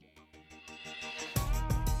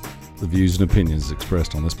The views and opinions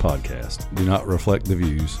expressed on this podcast do not reflect the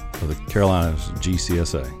views of the Carolinas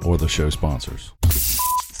GCSA or the show sponsors.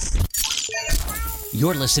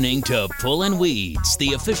 You're listening to Pullin' Weeds,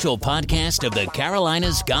 the official podcast of the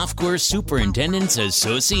Carolinas Golf Course Superintendents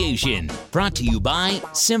Association. Brought to you by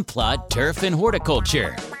Simplot Turf and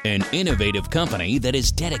Horticulture, an innovative company that is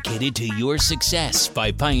dedicated to your success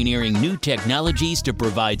by pioneering new technologies to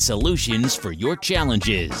provide solutions for your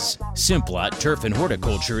challenges. Simplot Turf and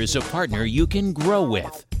Horticulture is a partner you can grow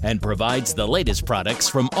with and provides the latest products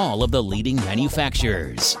from all of the leading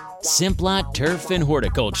manufacturers. Simplot Turf and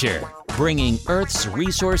Horticulture, bringing Earth's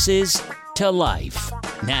resources to life.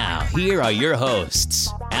 Now, here are your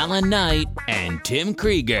hosts, Alan Knight and Tim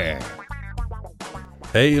Krieger.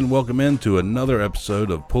 Hey, and welcome into another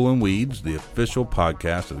episode of Pullin' Weeds, the official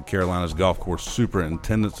podcast of the Carolinas Golf Course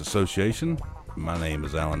Superintendents Association. My name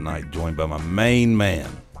is Alan Knight, joined by my main man,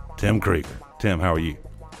 Tim Krieger. Tim, how are you?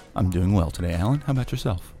 I'm doing well today, Alan. How about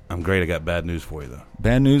yourself? I'm great. I got bad news for you, though.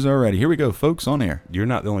 Bad news already. Here we go, folks, on air. You're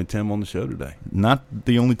not the only Tim on the show today. Not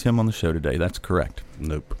the only Tim on the show today. That's correct.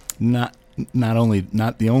 Nope. Not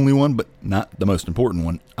the only one, but not the most important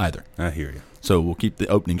one either. I hear you. So we'll keep the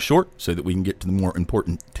opening short so that we can get to the more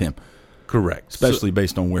important Tim. Correct. Especially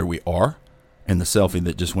based on where we are and the selfie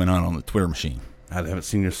that just went on the Twitter machine. I haven't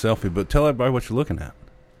seen your selfie, but tell everybody what you're looking at,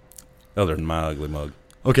 other than my ugly mug.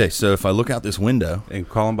 Okay, so if I look out this window. And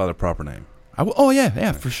call them by their proper name.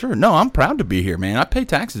 Yeah, for sure. No, I'm proud to be here, man. I pay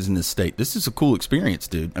taxes in this state. This is a cool experience,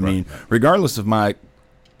 dude. I mean, regardless of my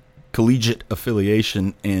collegiate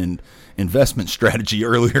affiliation and investment strategy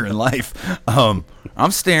earlier in life, I'm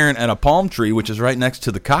staring at a palm tree, which is right next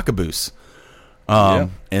to the Cockaboose.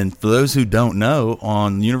 And for those who don't know,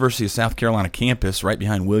 on the University of South Carolina campus, right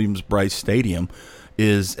behind Williams-Brice Stadium,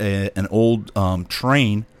 is an old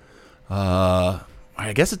train.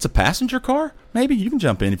 I guess it's a passenger car. Maybe you can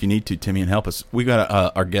jump in if you need to, Timmy, and help us. We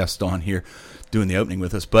got our guest on here doing the opening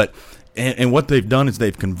with us. But and what they've done is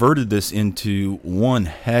they've converted this into one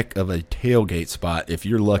heck of a tailgate spot. If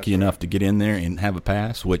you're lucky enough to get in there and have a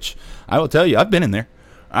pass, which I will tell you, I've been in there.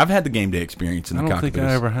 I've had the game day experience in the Cockaboose. I don't think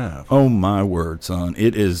I ever have. Oh my word, son!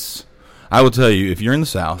 It is. I will tell you, if you're in the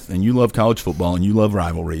South and you love college football and you love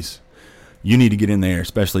rivalries, you need to get in there,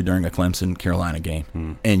 especially during a Clemson-Carolina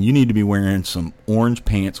game. And you need to be wearing some orange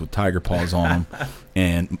pants with tiger paws on them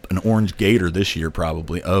and an orange gaiter this year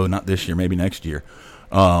probably. Oh, not this year, maybe next year.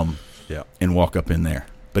 And walk up in there.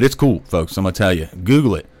 But it's cool, folks. I'm going to tell you.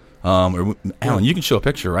 Google it. Alan, you can show a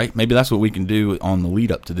picture, right? Maybe that's what we can do on the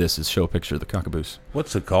lead-up to this is show a picture of the Cockaboose.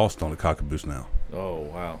 What's the cost on a Cockaboose now? Oh,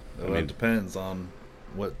 wow. It depends on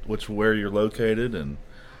where you're located and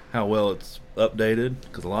how well it's updated,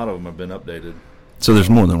 because a lot of them have been updated. So there's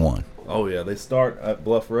more than one. Oh, yeah. They start at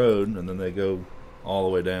Bluff Road, and then they go all the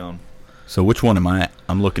way down. So which one am I at?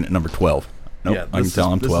 I'm looking at number 12. Nope, yeah, I can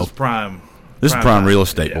tell I'm 12. This is prime. This is prime real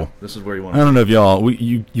estate. Yeah, this is where you want I to don't know if y'all,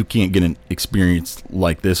 you can't get an experience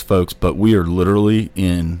like this, folks, but we are literally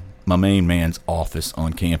in my main man's office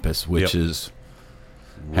on campus, which is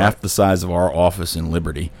half the size of our office in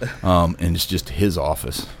Liberty, and it's just his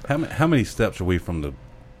office. How many steps are we from the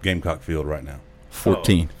Gamecock field right now?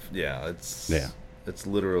 14. It's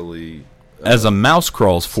literally as a mouse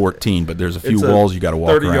crawls 14, but there's a few walls you got to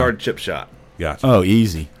walk around. 30-yard chip shot. Gotcha. Oh,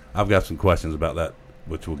 easy. I've got some questions about that,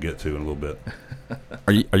 which we'll get to in a little bit.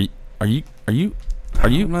 Are you? I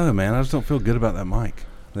don't know, man. I just don't feel good about that mic.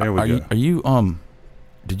 There we go. Are you?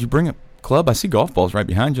 Did you bring a club? I see golf balls right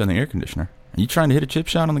behind you on the air conditioner. Are you trying to hit a chip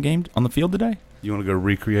shot on the field today? You want to go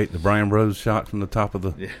recreate the Brian Rose shot from the top of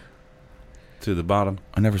the to the bottom?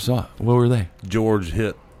 I never saw it. What were they? George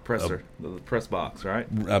hit the press box, right?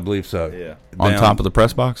 I believe so. Yeah. On top of the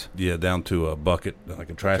press box? Yeah, down to a bucket,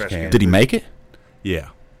 like a trash can. Did he make it? Yeah.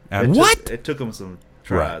 It took him some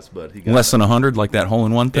tries, but he got less than 100, like that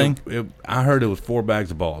hole-in-one thing? I heard it was 4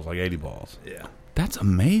 bags of balls, like 80 balls. Yeah. That's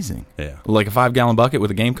amazing. Yeah. Like a 5-gallon bucket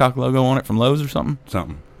with a Gamecock logo on it from Lowe's or something?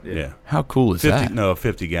 Something. Yeah. How cool is that? No, a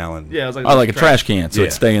 50-gallon. Yeah, it was like a trash can, so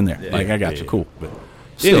it'd stay in there. Yeah. I got you. Cool. But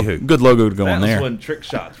still, good logo to go on there. That's when trick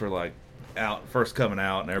shots were like first coming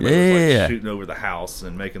out, and everybody was like shooting over the house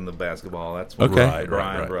and making the basketball. That's when the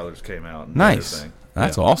Bryan brothers came out. And nice.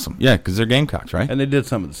 That's awesome. Yeah, because they're Gamecocks, right? And they did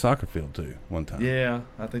some at the soccer field, too, one time. Yeah,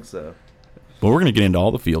 I think so. But we're going to get into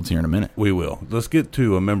all the fields here in a minute. We will. Let's get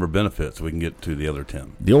to a member benefit so we can get to the other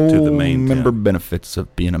 10. The old to the main member 10. Benefits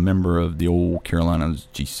of being a member of the old Carolinas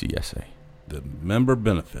GCSA. The member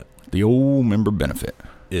benefit. The old member benefit.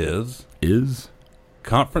 Is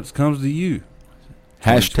Conference comes to you.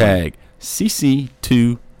 Hashtag CC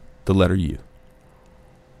to the letter U.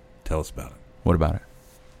 Tell us about it. What about it?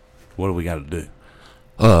 What do we got to do?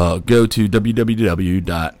 Go to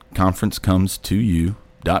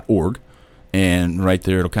www.conferencecomestouyu.org, and right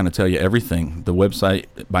there it'll kind of tell you everything. The website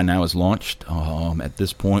by now is launched. At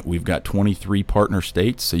this point, we've got 23 partner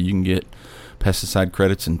states, so you can get pesticide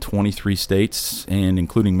credits in 23 states, and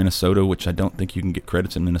including Minnesota, which I don't think you can get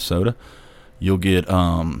credits in Minnesota. You'll get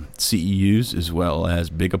CEUs as well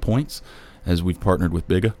as BIGA points, as we've partnered with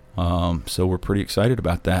BIGA. So we're pretty excited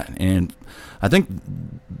about that. And I think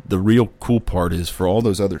the real cool part is for all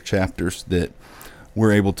those other chapters that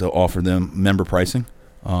we're able to offer them member pricing.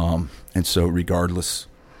 And so regardless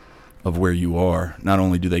of where you are, not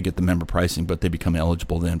only do they get the member pricing, but they become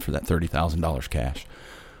eligible then for that $30,000 cash.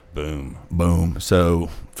 Boom. So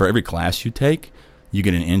for every class you take, you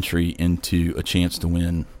get an entry into a chance to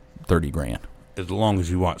win $30,000. As long as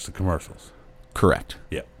you watch the commercials. Correct.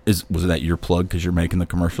 Yeah. Was that your plug because you're making the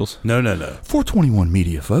commercials? No. 421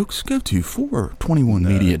 Media, folks. Go to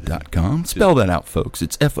 421media.com. Spell that out, folks.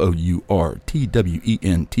 It's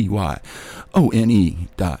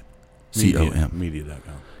FOURTWENTYONE.com.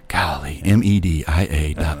 Media.com. Golly,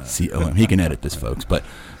 MEDIA.com. He can edit this, folks. But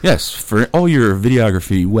yes, for all your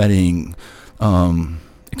videography, wedding,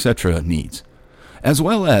 etc. needs. As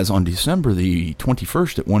well as on December the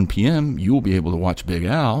 21st at 1 p.m., you will be able to watch Big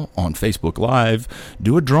Al on Facebook Live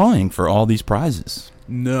do a drawing for all these prizes.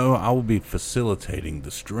 No, I will be facilitating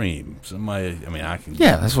the stream. I can.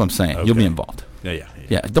 Yeah, that's what I'm saying. Okay. You'll be involved.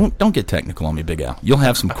 Yeah. Don't get technical on me, Big Al. You'll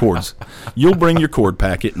have some cords. You'll bring your cord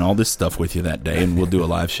packet and all this stuff with you that day, and we'll do a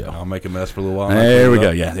live show. I'll make a mess for a little while. There we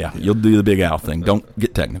go. Yeah. You'll do the Big Al thing. Don't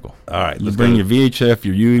get technical. All right. You bring your VHF,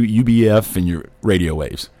 your UBF, and your radio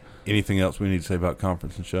waves. Anything else we need to say about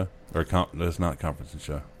conference and show? Or that's not conference and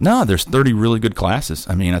show. No, there's 30 really good classes.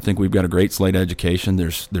 I mean, I think we've got a great slate of education.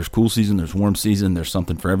 There's cool season, there's warm season, there's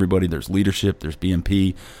something for everybody. There's leadership, there's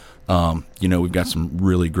BMP. We've got some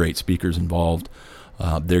really great speakers involved.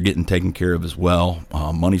 They're getting taken care of as well.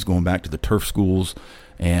 Money's going back to the turf schools,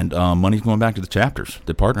 and money's going back to the chapters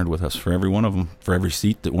that partnered with us. For every one of them, for every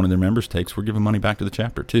seat that one of their members takes, we're giving money back to the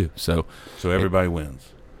chapter too. So everybody wins.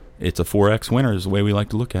 It's a 4X winner is the way we like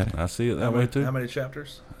to look at it. I see it that way too. How many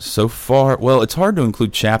chapters? So far, well, it's hard to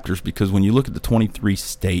include chapters because when you look at the 23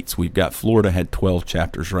 states, we've got Florida had 12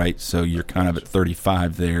 chapters, right? So you're kind of at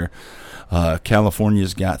 35 there.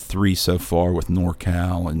 California's got 3 so far with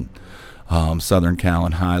NorCal and Southern Cal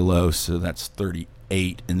and High-Low, so that's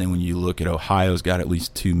 38. And then when you look at Ohio's got at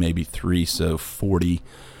least 2, maybe 3, so 40.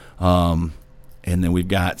 And then we've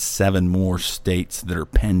got 7 more states that are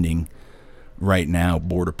pending right now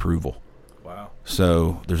board approval. Wow.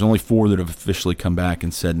 So there's only 4 that have officially come back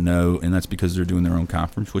and said no, and that's because they're doing their own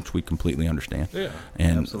conference, which we completely understand. Yeah,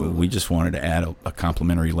 and absolutely. We just wanted to add a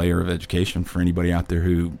complimentary layer of education for anybody out there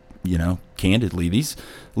who, candidly, at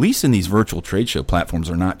least in these virtual trade show platforms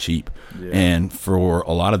are not cheap. Yeah. And for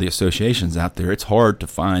a lot of the associations out there, it's hard to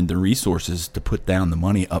find the resources to put down the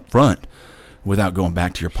money up front without going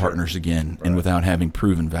back to your partners again, and without having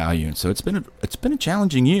proven value. And so it's been a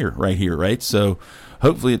challenging year right here, right? So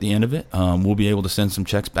hopefully at the end of it, we'll be able to send some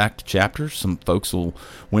checks back to chapters. Some folks will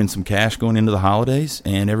win some cash going into the holidays,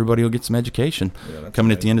 and everybody will get some education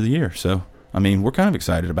coming at the end of the year. So, I mean, we're kind of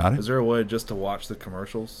excited about it. Is there a way just to watch the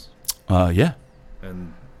commercials? Yeah.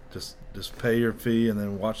 And just pay your fee and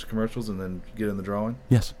then watch the commercials and then get in the drawing?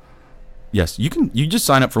 Yes, you can. You just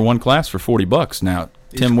sign up for one class for $40 now.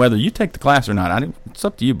 Tim, whether you take the class or not, it's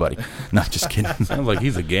up to you, buddy. No, just kidding. Sounds like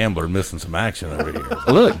he's a gambler missing some action over here.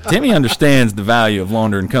 Look, Timmy understands the value of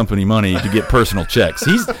Launder and Company money to get personal checks.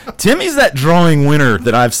 Timmy's that drawing winner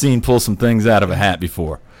that I've seen pull some things out of a hat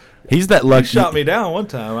before. He's that lucky. He shot me down one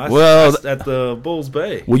time. At the Bulls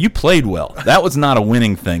Bay. Well, you played well. That was not a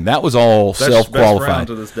winning thing. That was all self-qualified. Best round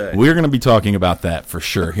to this day. We're going to be talking about that for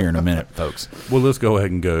sure here in a minute, folks. Well, let's go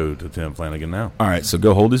ahead and go to Tim Flanagan now. All right, so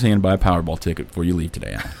go hold his hand, buy a Powerball ticket before you leave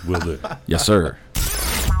today. Will do. Yes, sir.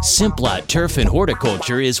 Simplot Turf and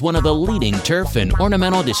Horticulture is one of the leading turf and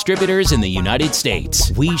ornamental distributors in the United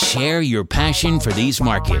States. We share your passion for these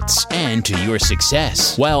markets and to your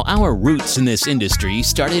success. While our roots in this industry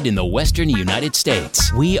started in the western United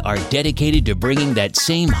States, we are dedicated to bringing that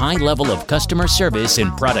same high level of customer service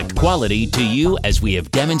and product quality to you as we have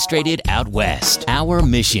demonstrated out west. Our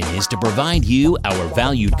mission is to provide you, our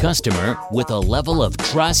valued customer, with a level of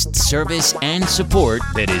trust, service, and support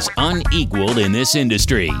that is unequaled in this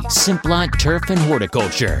industry. Simplot Turf and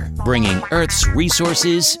Horticulture, bringing Earth's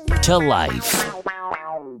resources to life.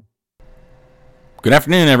 Good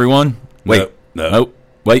afternoon, everyone. Wait. No.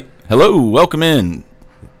 Wait. Hello. Welcome in.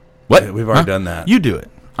 What? Yeah, we've already done that. You do it.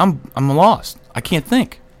 I'm lost. I can't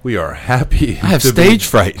think. We are happy. I have stage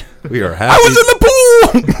fright. We are happy. I was in the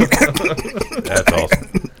pool. That's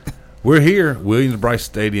awesome. We're here, Williams-Brice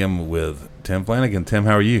Stadium, with Tim Flanagan. Tim,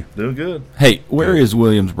 how are you? Doing good. Hey, where is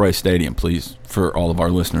Williams-Brice Stadium, please, for all of our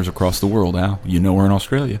listeners across the world, Al? You know we're in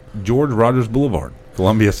Australia. George Rogers Boulevard,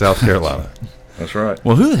 Columbia, South Carolina. That's right.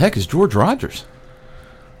 Well, who the heck is George Rogers?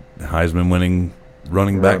 Heisman-winning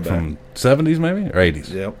running back from 70s, maybe, or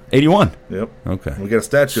 80s? Yep. 81. Yep. Okay. We got a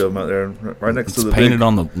statue of him out there right next It's to the painted big,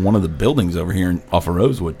 on one of the buildings over here off of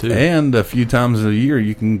Rosewood, too. And a few times a year,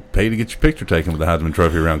 you can pay to get your picture taken with the Heisman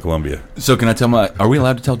Trophy around Columbia. So can I tell are we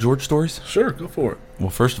allowed to tell George stories? Sure, go for it. Well,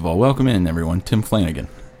 first of all, welcome in, everyone. Tim Flanagan.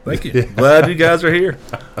 Thank you. Glad you guys are here.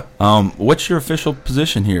 What's your official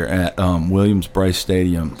position here at Williams-Brice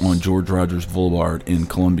Stadium on George Rogers Boulevard in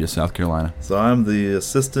Columbia, South Carolina? So I'm the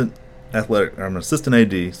assistant AD,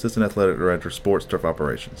 assistant athletic director, sports turf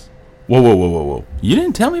operations. Whoa. You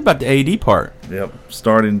didn't tell me about the AD part. Yep.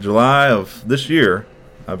 Starting July of this year,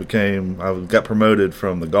 I got promoted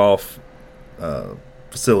from the golf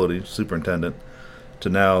facility superintendent to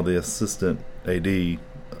now the assistant AD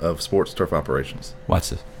of sports turf operations. Watch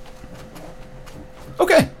this.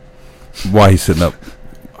 Okay. Why he's sitting up?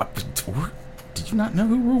 Did you not know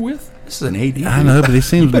who we're with? This is an AD. I know, but he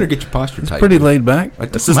seems You better get your posture tight. pretty laid back.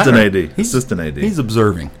 Like, Assistant AD. He's, Assistant AD. He's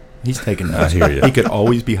observing. He's taking notes. I hear you. He could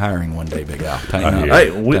always be hiring one day, Big Al. Tighten I up.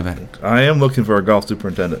 hear you. Hey, I am looking for a golf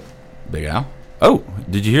superintendent. Big Al. Oh,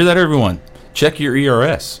 did you hear that, everyone? Check your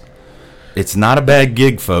ERS. It's not a bad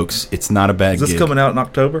gig, folks. It's not a bad Is this gig. coming out in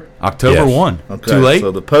October? October Yes. 1. Okay. Too late?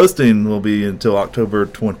 So the posting will be until October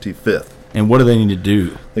 25th. And what do they need to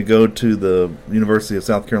do? They go to the University of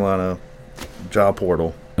South Carolina job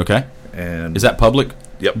portal. Okay. And Is that public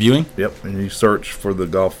Yep. viewing? Yep, and you search for the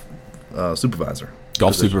golf supervisor.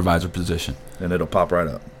 Golf position, supervisor position. and it'll pop right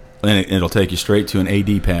up. And it'll take you straight to an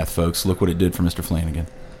AD path, folks. Look what it did for Mr. Flanagan.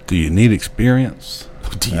 Do you need experience?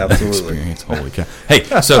 Do you have Absolutely. experience? Holy cow. Hey,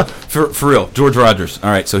 so for real, George Rogers. All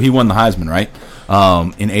right, so he won the Heisman, right?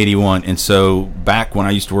 In 81. And so back when I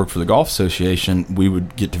used to work for the Golf Association, we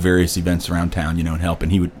would get to various events around town, and help,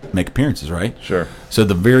 and he would make appearances, right? Sure. So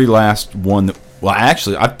the very last one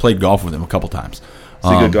I've played golf with him a couple times. Is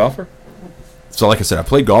he a good golfer? So like I said, I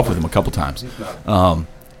played golf with him a couple times.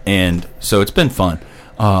 And so it's been fun.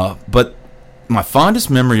 But my fondest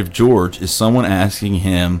memory of George is someone asking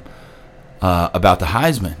him about the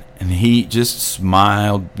Heisman. And he just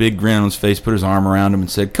smiled, big grin on his face, put his arm around him and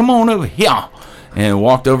said, "Come on over here." And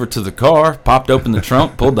walked over to the car, popped open the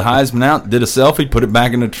trunk, pulled the Heisman out, did a selfie, put it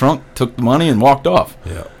back in the trunk, took the money, and walked off.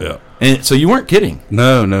 Yeah. And so you weren't kidding.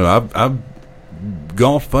 No. I've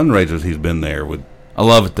golf fundraisers he's been there with. I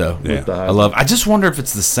love it, though. Yeah. I just wonder if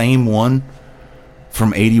it's the same one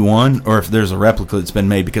from 81 or if there's a replica that's been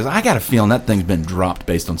made, because I got a feeling that thing's been dropped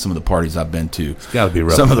based on some of the parties I've been to. It's gotta be a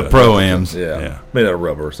some of the replica. pro-ams. Yeah. Made out of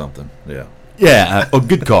rubber or something. Yeah. Yeah,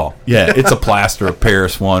 good call. Yeah, it's a plaster of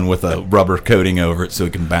Paris one with a rubber coating over it so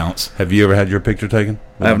it can bounce. Have you ever had your picture taken?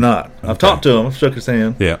 I have not. I've talked to him. I've shook his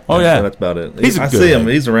hand. Yeah. Oh, yeah. So that's about it. He's a I good see him.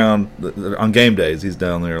 egg. He's around on game days. He's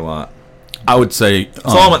down there a lot. I would say...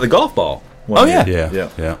 Saw him at the golf ball. Oh, yeah. Yeah. Yeah.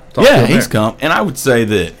 Yeah. Talked to him he's there. come. And I would say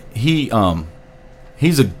that he's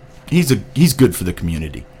good for the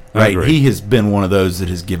community. I Right, agree. he has been one of those that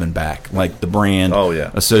has given back, like the brand Oh,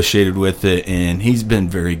 yeah. associated with it, and he's been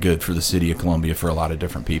very good for the city of Columbia for a lot of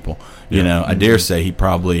different people. You know, I dare say he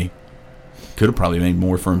probably could have made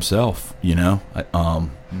more for himself.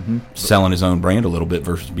 Selling his own brand a little bit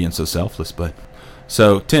versus being so selfless. But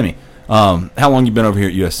so, Timmy, how long you been over here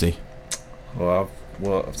at USC? Well,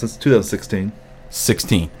 since 2016.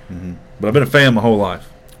 16. But I've been a fan my whole life.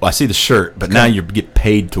 Well, I see the shirt, but now you get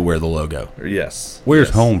paid to wear the logo. Yes. Where's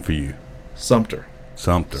Yes. home for you? Sumter.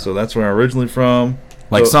 Sumter. So that's where I'm originally from.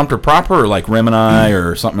 Like So- Sumter proper, or like Remini,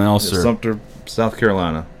 or something else? Or Sumter, South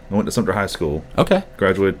Carolina. I went to Sumter High School. Okay.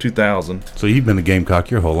 Graduated 2000. So you've been a Gamecock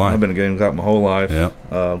your whole life. I've been a Gamecock my whole life.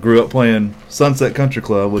 Yeah. Grew up playing Sunset Country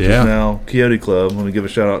Club, which Yeah. is now Coyote Club. Let me give a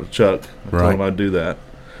shout out to Chuck. I told Right. him I'd do that.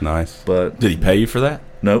 Nice. But Did he pay you for that?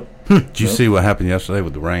 nope. Did you see what happened yesterday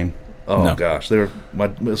with the rain? Oh No. gosh, they were my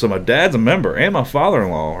dad's a member and my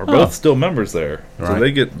father-in-law are both still members there, so Right.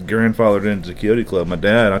 they get grandfathered into Coyote Club. My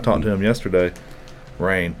dad, I talked to him yesterday.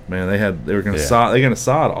 Rain, man, they were going to Yeah. they're going to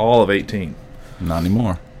sod all of 18, Not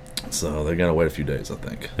anymore. so they're going to wait a few days, I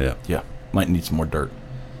think. Yeah. Yeah. Might need some more dirt.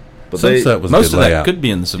 But Sunset was a Most good of that layout. could be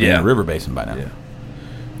in the Savannah Yeah. River Basin by now. Yeah.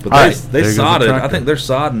 But All they right. There goes the sodded. I tractor. think they're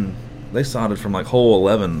sodding. They sodded from like hole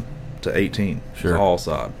 11 to 18. Sure. It's all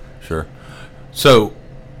sod. Sure. So,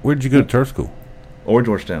 Where did you go to turf school? Or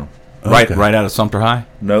Georgetown. Okay. right out of Sumter High?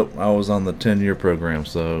 Nope, I was on the 10-year program,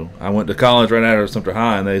 so I went to college right out of Sumter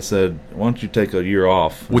High, and they said, "Why don't you take a year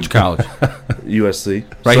off?" Which college? USC,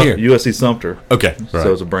 Right here. USC Sumter. Okay. Right.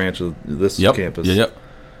 So it's a branch of this Yep. campus. Yep.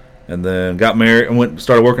 and then got married and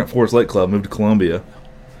started working at Forest Lake Club. Moved to Columbia,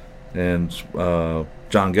 and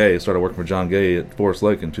John Gay started working for John Gay at Forest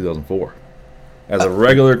Lake in 2004 as a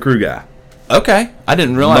regular crew guy. Okay, I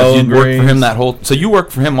didn't realize you worked for him that whole. So you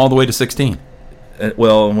worked for him all the way to 16.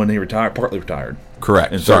 Well, when he retired, partly retired.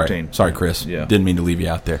 Correct. In Sorry. 13. Sorry, Chris. Yeah. Didn't mean to leave you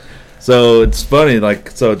out there. So it's funny, I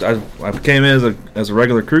came in as a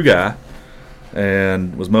regular crew guy,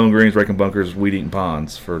 and was mowing greens, raking bunkers, weed eating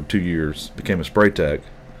ponds for 2 years. Became a spray tech.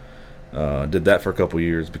 Did that for a couple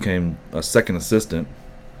years. Became a second assistant.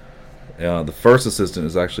 The first assistant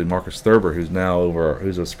is actually Marcus Thurber,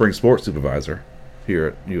 who's a spring sports supervisor here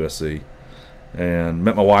at USC. And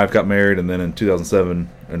met my wife, got married, and then in 2008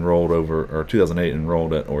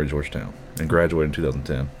 enrolled at Horry Georgetown and graduated in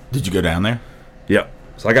 2010. Did you go down there? Yep.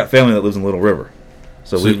 So I got family that lives in Little River.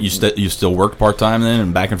 So you still worked part-time then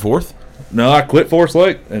and back and forth? No, I quit Forest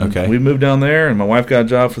Lake, and Okay. we moved down there, and my wife got a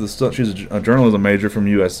job for she's a journalism major from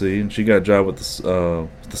USC, and she got a job with the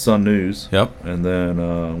Sun News. Yep. And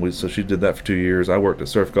then so she did that for 2 years. I worked at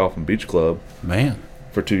Surf Golf and Beach Club Man.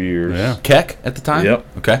 for 2 years. Yeah. Keck at the time? Yep.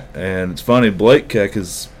 Okay. And it's funny, Blake Keck,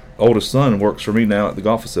 his oldest son, works for me now at the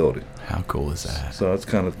golf facility. How cool is that? So it's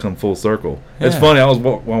kind of come full circle. Yeah. It's funny.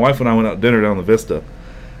 My wife and I went out to dinner down the Vista,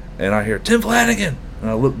 and I hear Tim Flanagan, and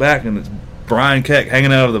I look back, and it's Brian Keck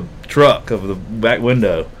hanging out of the truck of the back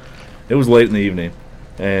window. It was late in the evening,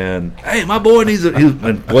 and hey, my boy needs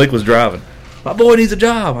and Blake was driving. My boy needs a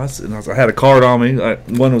job. I had a card on me.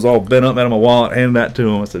 One was all bent up out of my wallet. Handed that to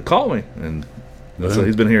him. I said, "Call me." And so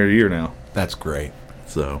he's been here a year now. That's great.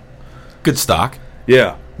 So Good stock.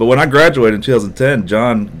 yeah. But when I graduated in 2010,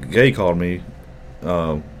 John Gay called me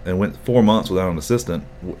and went 4 months without an assistant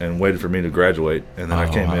and waited for me to graduate, and then I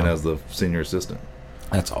came in as the senior assistant.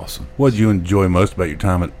 That's awesome. What did you enjoy most about your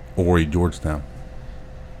time at Horry Georgetown?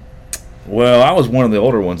 Well, I was one of the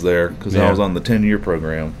older ones there because Yeah. I was on the 10-year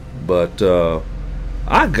program, but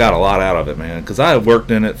I got a lot out of it, man, because I had worked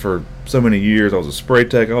in it for so many years. I was a spray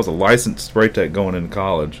tech. I was a licensed spray tech going into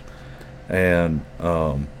college, and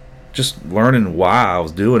just learning why I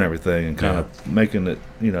was doing everything and kind of making it,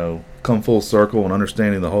 come full circle and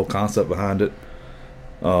understanding the whole concept behind it.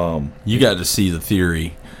 You got to see the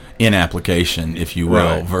theory in application, if you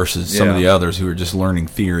will, Right. versus some of the others who are just learning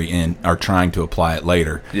theory and are trying to apply it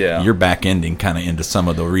later. Yeah. You're back-ending kind of into some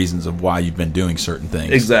of the reasons of why you've been doing certain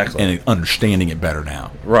things. Exactly. And understanding it better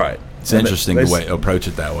now. Right. It's interesting the way approach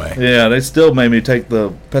it that way. Yeah, they still made me take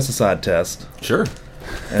the pesticide test. Sure.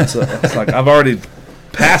 And so it's like I've already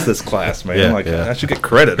passed this class, man. Yeah, like yeah. I should get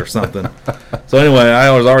credit or something. So anyway,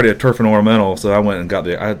 I was already a turf and ornamental, so I went and got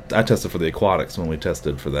I tested for the aquatics when we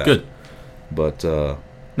tested for that. Good. But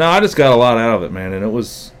no, I just got a lot out of it, man, and it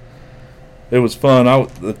was fun. I'll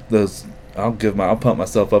pump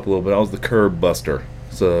myself up a little bit. I was the curb buster.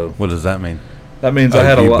 So What does that mean? that means Oh, I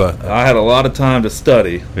had a you lot of time to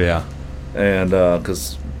study, Yeah. and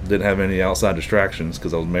because didn't have any outside distractions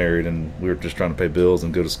because I was married and we were just trying to pay bills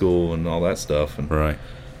and go to school and all that stuff. And Right.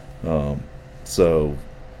 so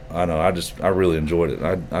I know I really enjoyed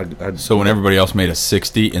it. So when everybody else made a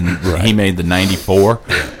 60 and he made the 94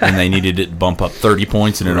 and they needed it to bump up 30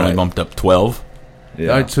 points and it only Right. bumped up 12. Yeah.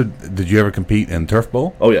 All right, so did you ever compete in Turf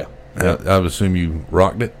Bowl? Oh yeah. I would assume you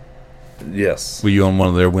rocked it. Yes. Were you on one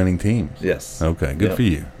of their winning teams? Yes. Okay, good Yeah. for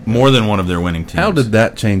you. More than one of their winning teams. How did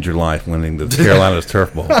that change your life, winning the Carolinas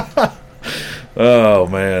Turf Bowl? Oh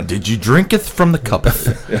man. Did you drinketh from the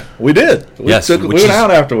cuppeth? We did. We Yes, we which went is-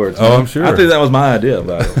 out afterwards. Oh, man. I'm sure. I think that was my idea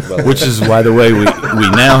about it. by the way. Which is, by the way, we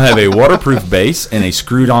now have a waterproof base and a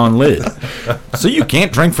screwed-on lid. So you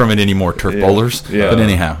can't drink from it anymore, turf bowlers. Yeah. But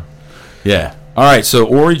anyhow. Yeah. All right, so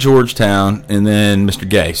Horry Georgetown and then Mr.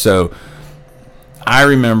 Gay. So I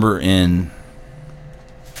remember in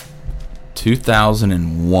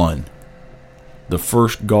 2001, the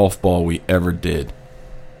first golf ball we ever did.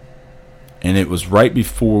 And it was right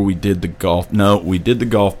before we did the golf. No, we did the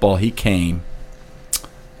golf ball. He came.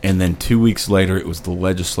 And then 2 weeks later, it was the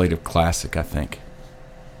Legislative Classic, I think.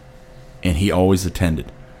 And he always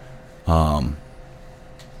attended.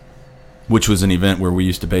 Which was an event where we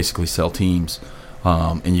used to basically sell teams.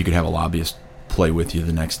 And you could have a lobbyist play with you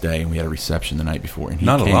the next day. And we had a reception the night before. And he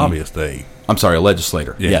Not came. a lobbyist, I'm sorry, a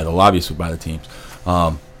legislator. Yeah. Yeah, the lobbyist would buy the teams.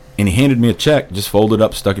 And he handed me a check, just folded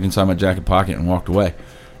up, stuck it inside my jacket pocket, and walked away.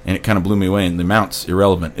 And it kind of blew me away. And the amount's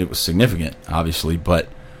irrelevant. It was significant, obviously, but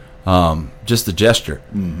just the gesture.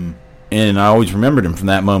 Mm-hmm. And I always remembered him from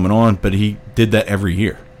that moment on, but he did that every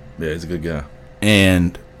year. Yeah, he's a good guy.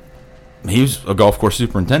 And he was a golf course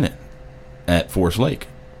superintendent at Forest Lake,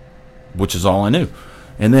 which is all I knew.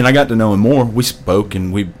 And then I got to know him more. We spoke,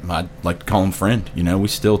 and I'd like to call him friend. We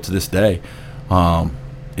still, to this day.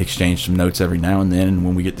 exchange some notes every now and then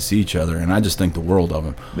when we get to see each other, and I just think the world of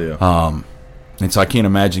him. Yeah. And so I can't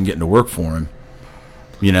imagine getting to work for him,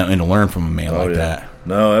 and to learn from a man like that.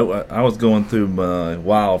 No, I was going through my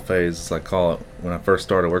wild phase, as I call it, when I first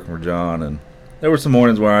started working for John, and there were some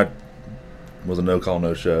mornings where I was a no-call,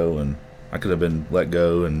 no-show, and I could have been let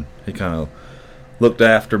go, and he kind of looked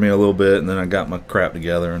after me a little bit, and then I got my crap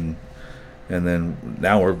together, and then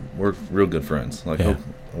now we're real good friends. Like, Yeah.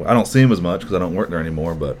 I don't see him as much because I don't work there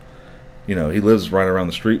anymore, but he lives right around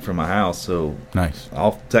the street from my house, so Nice.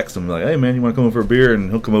 I'll text him like, "Hey man, you want to come over for a beer?" And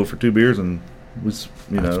he'll come over for 2 beers, and we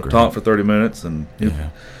That's great. talk for 30 minutes, and he Yeah.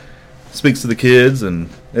 speaks to the kids. And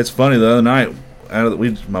it's funny, the other night,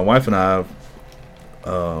 my wife and I,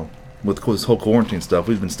 with this whole quarantine stuff,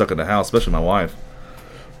 we've been stuck at the house, especially my wife.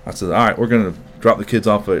 I said, "All right, we're gonna drop the kids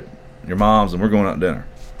off at your mom's, and we're going out to dinner."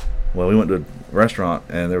 Well, we went to a restaurant,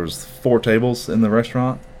 and there was 4 tables in the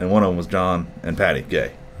restaurant, and one of them was John and Patty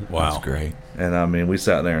Gay. Wow. That's great. And I mean, we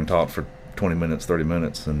sat there and talked for 20 minutes, 30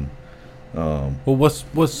 minutes, and Well,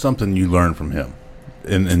 what's something you learned from him,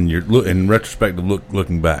 in retrospective,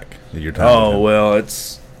 looking back at your time? with him? well,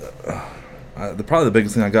 it's probably the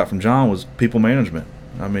biggest thing I got from John was people management.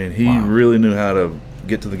 I mean, he really knew how to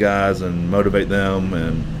get to the guys and motivate them,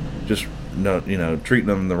 and just treating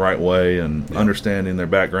them the right way, and understanding their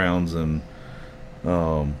backgrounds, and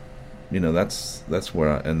that's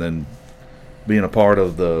where and then being a part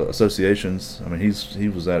of the associations. I mean, he's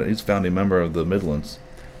a founding member of the Midlands,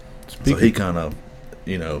 so he kind of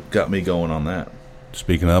got me going on that.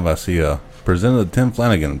 Speaking of, I see President Tim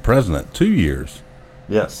Flanagan, President, 2 years.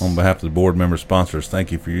 Yes. On behalf of the board member sponsors,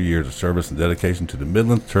 thank you for your years of service and dedication to the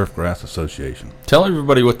Midlands Turfgrass Association. Tell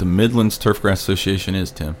everybody what the Midlands Turfgrass Association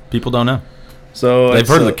is, Tim. People don't know. So They've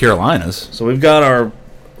heard of the Carolinas. So we've got our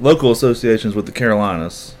local associations with the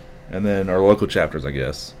Carolinas, and then our local chapters, I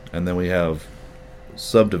guess, and then we have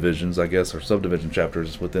subdivisions, I guess, or subdivision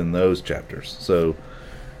chapters within those chapters. So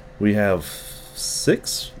we have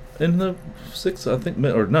 6 in the 6, I think,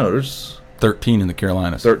 or no, there's 13 in the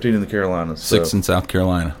Carolinas. 13 in the Carolinas. 6 in South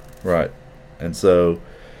Carolina. Right. And so,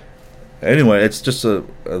 anyway, it's just all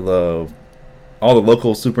the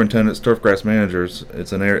local superintendents, turfgrass managers.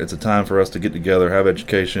 It's a time for us to get together, have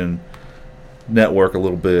education, network a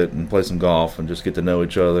little bit, and play some golf, and just get to know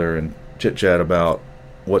each other and chit chat about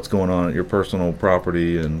what's going on at your personal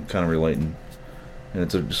property, and kind of relating. And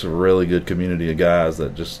it's just a really good community of guys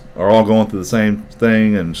that just are all going through the same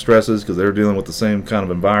thing and stresses because they're dealing with the same kind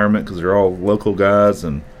of environment because they're all local guys.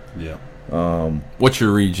 And What's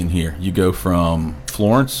your region here? You go from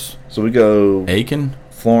Florence, so we go Aiken?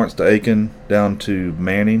 Florence to Aiken, down to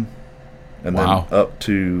Manning, and Wow. then up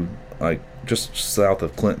to just south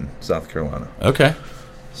of Clinton, South Carolina. Okay.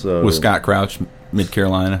 So With Scott Crouch,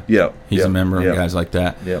 Mid-Carolina. Yep. He's yep, a member of yep, guys like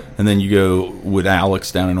that. Yep. And then you go, would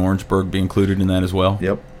Alex down in Orangeburg be included in that as well?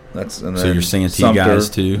 Yep. And So then your Santee Sumter, guys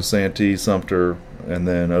too? Santee, Sumter, and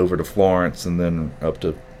then over to Florence, and then up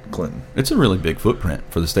to Clinton. It's a really big footprint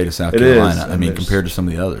for the state of South It Carolina. is, I and mean, there's- compared to some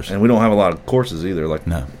of the others. And we don't have a lot of courses either, like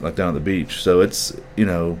No. down at the beach. So it's if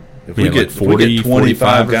Yeah, we like get 40, 25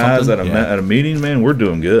 45 or guys something? at a meeting, man, we're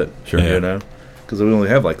doing good. Sure. Because we only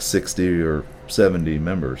have like 60 or 70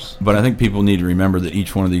 members. But I think people need to remember that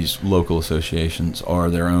each one of these local associations are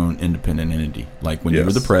their own independent entity. Like when you were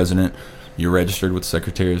Yes. the president, you're registered with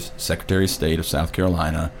Secretary of State of South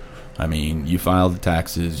Carolina. I mean, you file the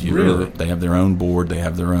taxes. Really? They have their own board. They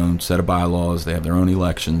have their own set of bylaws. They have their own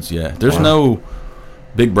elections. Yeah, there's Wow. no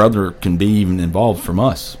Big Brother can be even involved from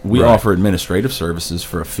us. We Right. offer administrative services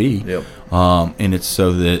for a fee. Yep. And it's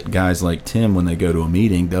so that guys like Tim, when they go to a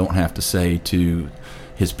meeting, don't have to say to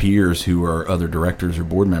his peers who are other directors or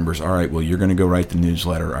board members, all right, well, you're going to go write the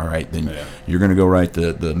newsletter. All right, then you're going to go write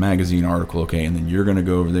the magazine article. Okay, and then you're going to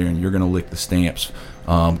go over there and you're going to lick the stamps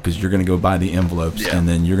because you're going to go buy the envelopes, and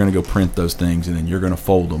then you're going to go print those things, and then you're going to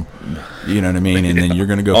fold them. You know what I mean? And then you're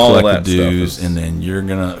going to go All collect the that stuff dues, is- and then you're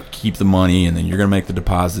going to keep the money, and then you're going to make the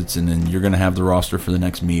deposits, and then you're going to have the roster for the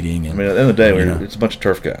next meeting. And, I mean, at the end of the day, you know. it's a bunch of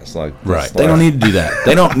turf guys. Right. They don't need to do that.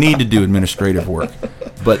 They don't need to do administrative work.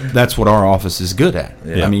 But that's what our office is good at.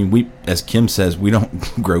 Yeah. I mean, we, as Kim says, we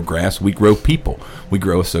don't grow grass. We grow people. We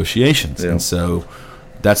grow associations. Yeah. And so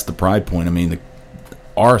that's the pride point. I mean,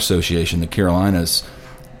 our association, the Carolinas,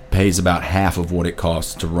 pays about half of what it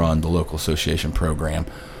costs to run the local association program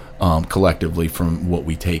collectively from what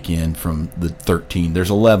we take in from the 13.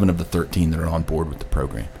 There's 11 of the 13 that are on board with the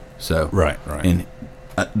program. So Right. and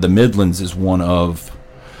the Midlands is one of,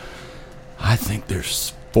 I think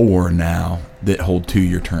there's 4 now that hold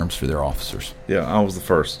 2-year terms for their officers. Yeah, I was the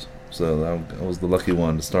first. So I was the lucky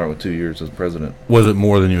one to start with 2 years as president. Was it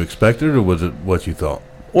more than you expected, or was it what you thought?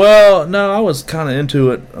 Well, no, I was kind of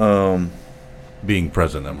into it. Being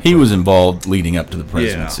president. He was involved leading up to the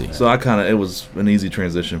presidency. Yeah. So it was an easy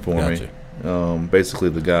transition for Gotcha. me. Basically,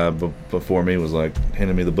 the guy before me was like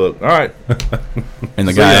handing me the book. All right. And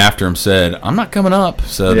the guy after him said, I'm not coming up.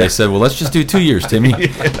 So they said, well, let's just do 2 years, Timmy.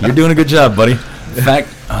 You're doing a good job, buddy. In fact,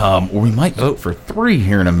 we might vote for 3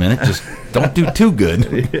 here in a minute. Just don't do too good.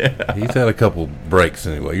 He's had a couple breaks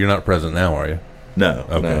anyway. You're not president now, are you? No.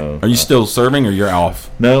 Okay. No. Are you still serving or you're off?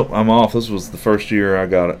 Nope, I'm off. This was the first year I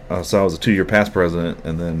got it. So I was a 2-year past president,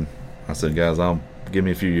 and then I said, guys, give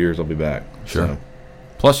me a few years, I'll be back. Sure. So,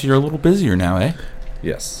 Plus, you're a little busier now, eh?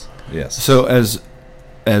 yes. So as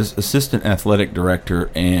assistant athletic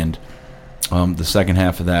director and the second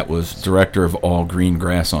half of that was director of all green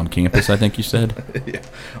grass on campus, I think you said? Yeah.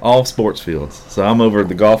 All sports fields. So I'm over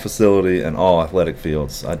the golf facility and all athletic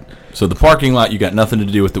fields. So the parking lot you got nothing to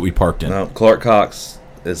do with that we parked in? No, Clark Cox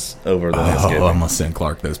is over the landscaping. Oh, I'm going to send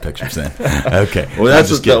Clark those pictures then. Okay. Well,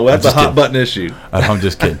 that's a hot button issue. I'm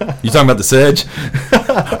just kidding. You talking about the sedge?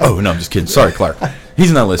 Oh, no, I'm just kidding. Sorry, Clark.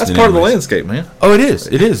 He's not listening. That's part of the anyways. landscape, man. Oh, it is.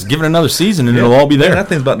 It is. Give it another season and it'll all be Man, there. that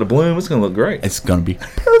thing's about to bloom. It's going to look great. It's going to be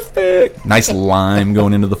perfect. Nice lime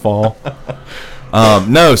going into the fall.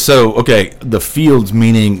 No, so, okay, the fields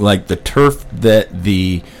meaning like the turf that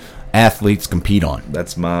the athletes compete on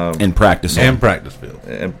That's my and practice on. And practice field.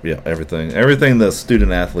 everything the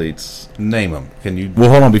student athletes. Name them. Can you? Well,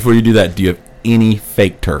 hold on. Before you do that, do you have any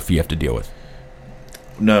fake turf you have to deal with?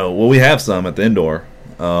 No, well, we have some at the indoor,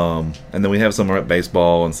 and then we have some at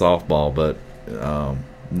baseball and softball. But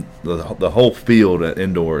the whole field at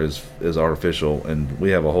indoor is artificial, and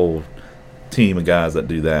we have a whole team of guys that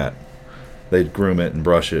do that. They groom it and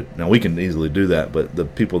brush it. Now we can easily do that, but the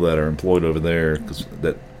people that are employed over there, because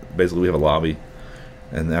that basically we have a lobby,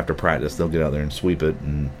 and after practice they'll get out there and sweep it,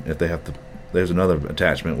 and if they have to, there's another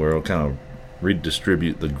attachment where it'll kind of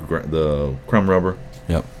redistribute the crumb rubber.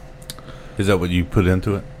 Yep. Is that what you put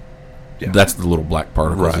into it? Yeah. That's the little black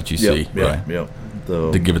particles Right. that you see. Right. Yep.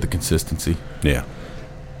 To give it the consistency. Yeah.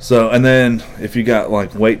 So, and then if you got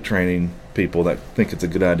like weight training people that think it's a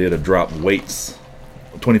good idea to drop weights,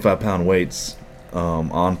 25-pound weights,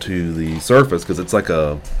 onto the surface, because it's like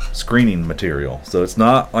a screening material. So it's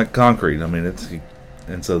not like concrete. I mean,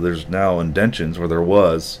 and so there's now indentions where there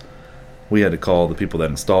was. We had to call the people that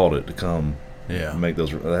installed it to come make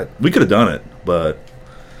those. We could have done it, but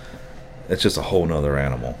it's just a whole nother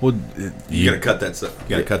animal. Well, You got to cut that stuff. You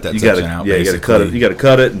got to cut that You section gotta, out. yeah, you got to cut it. You got to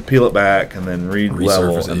cut it and peel it back, and then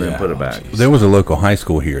re-level, Resurface it, and then yeah. put it Oh, back. geez. there was a local high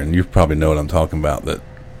school here, and you probably know what I'm talking about. That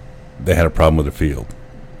they had a problem with the field.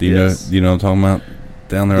 Do you Yes. know? Do you know what I'm talking about?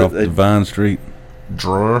 Down there off They- Divine Street.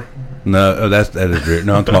 Drawer. No, that is Dreer.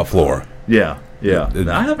 No, I'm talking about Flora. Yeah.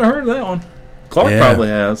 I haven't heard of that one. Clark Yeah. probably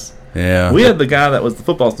has. Yeah. We had the guy that was the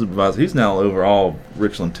football supervisor. He's now over all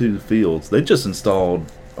Richland 2 fields. They just installed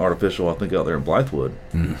artificial, I think, out there in Blythewood.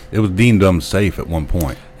 It was deemed unsafe at one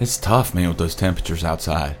point. It's tough, man, with those temperatures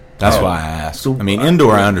outside. That's Oh. why I asked. So, I mean,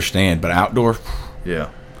 indoor I understand, but outdoor, Yeah.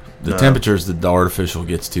 the No. temperatures that the artificial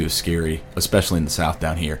gets to is scary, especially in the South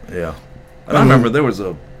down here. Yeah. And I remember there was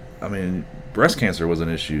breast cancer was an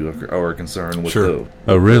issue or a concern with Sure.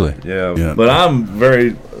 Oh, really? Yeah. But I'm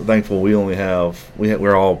very thankful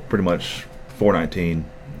we're all pretty much 419,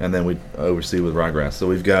 and then we oversee with Ryegrass. So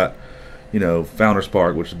we've got, Founders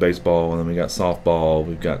Park, which is baseball, and then we got softball.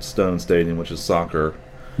 We've got Stone Stadium, which is soccer.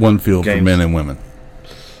 One field for Games. men and women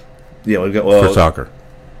Yeah, we've got for soccer.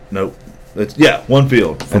 Nope. One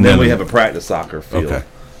field, and then we have a practice soccer field.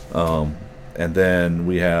 Okay. And then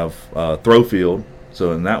we have throw field.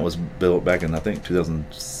 So, and that was built back in, I think,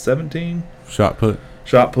 2017. Shot put.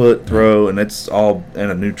 Shot put, throw, and it's all in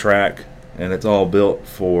a new track, and it's all built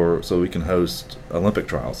so we can host Olympic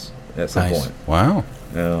trials at some Nice. point. Wow.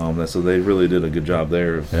 So they really did a good job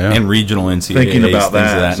there of Yeah. And regional NCAAs, thinking about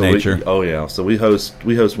things of that So nature. So we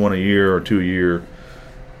host one a year or 2 a year.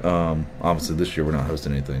 Obviously this year we're not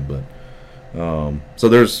hosting anything, but so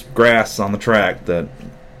there's grass on the track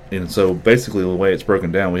and so basically the way it's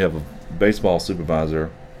broken down, we have a baseball supervisor,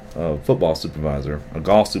 a football supervisor, a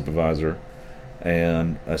golf supervisor,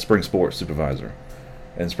 and a spring sports supervisor.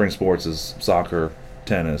 And spring sports is soccer,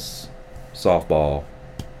 tennis, softball,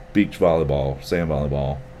 beach volleyball, sand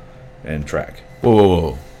volleyball, and track.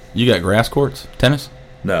 Whoa. You got grass courts, tennis,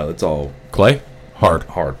 No, it's all clay, hard.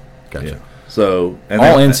 Gotcha. Yeah. So and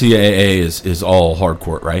All that- NCAA is all hard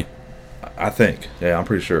court, right? I think. Yeah, I'm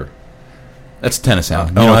pretty sure. That's tennis out.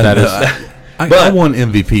 You know what that is? I won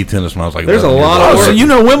MVP tennis when I was like, There's a 11 years lot old. of Oh, so work. you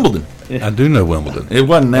know Wimbledon. I do know Wimbledon. It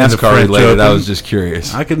wasn't And the NASCAR French related. I Open. was just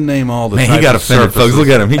curious. I can name all the Man, he types got of offended, folks. surfaces. Look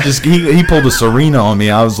at him. He pulled a Serena on me.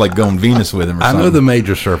 I was like going Venus with him or I something. know the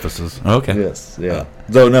major surfaces. Okay. Yes, yeah.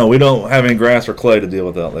 So no, we don't have any grass or clay to deal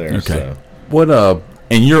with out there. Okay. So, What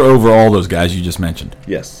And you're over all those guys you just mentioned.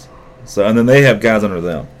 yes. So and then they have guys under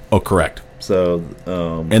them. Oh, correct. So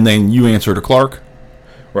And then you answer to Clark?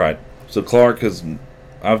 right. So Clark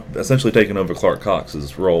I've essentially taken over Clark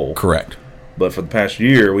Cox's role. Correct. But for the past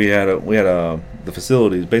year, we had the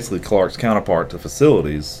facilities, basically Clark's counterpart to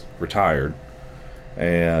facilities, retired,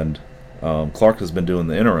 and Clark has been doing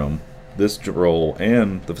the interim, this role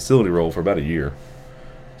and the facility role for about a year.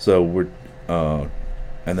 So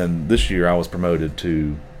and then this year I was promoted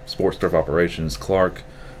to sports turf operations. Clark,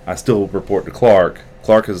 I still report to Clark.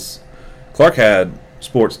 Clark had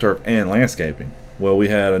sports turf and landscaping. Well, we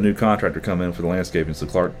had a new contractor come in for the landscaping,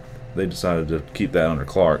 so they decided to keep that under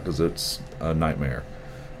Clark because it's a nightmare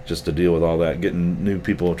just to deal with all that, getting new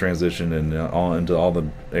people transitioned and all into all the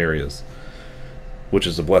areas, which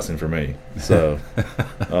is a blessing for me. So,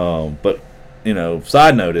 but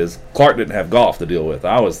side note is Clark didn't have golf to deal with.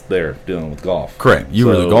 I was there dealing with golf. Correct. You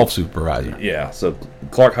were the So, golf supervisor. Yeah, so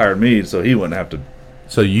Clark hired me so he wouldn't have to.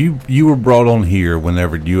 So you were brought on here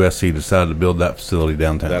whenever USC decided to build that facility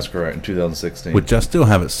downtown. That's correct, in 2016. which I still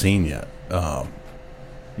haven't seen yet.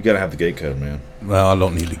 You got to have the gate code, man. Well, I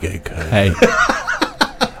don't need the gate code. Hey,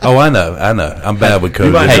 Oh, I know. I'm bad with You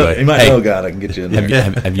code might, anyway. you might know a guy that can get you in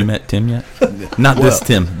there. have you met Tim yet? Not this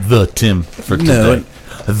Tim. The Tim for today.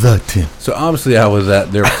 The Tim. So obviously, I was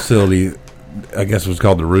at their facility. I guess it was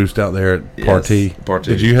called the Roost out there at Yes, Partee. Partee.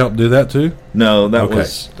 Did you help do that too? No, that Okay.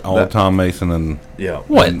 was All that, Tom Mason and yeah.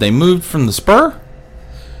 What? They moved from the Spur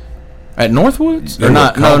at Northwoods? They Or were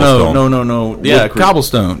not? Cobblestone. No. Yeah, Wood Creek.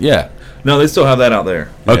 Cobblestone. Yeah. No, they still have that out there.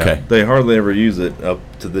 Okay. Yeah, they hardly ever use it up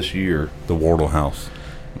to this year, the Wardle House.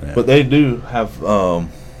 Yeah. but they do have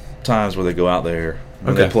times where they go out there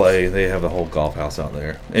when Okay. they play. They have the whole golf house out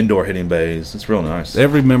there, indoor hitting bays. It's real nice.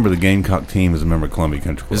 Every member of the Gamecock team is a member of Columbia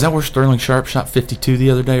Country Club. Is that where Sterling Sharp shot 52 the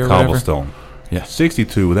other day or whatever? Cobblestone? Yeah.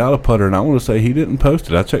 62 without a putter, and I want to say he didn't post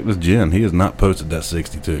it. I checked his gin. He has not posted that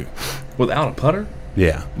 62. Without a putter?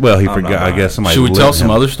 Yeah. Well, he I'm forgot. not I guess somebody. Should we lit tell some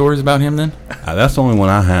him. other stories about him then? That's the only one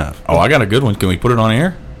I have. Oh, I got a good one. Can we put it on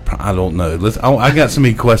air? I don't know. I got so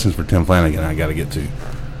many questions for Tim Flanagan I got to get to.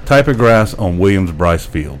 Type of grass on Williams Bryce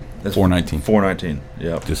Field. It's 419. 419.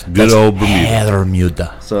 Yep. Just good old Bermuda.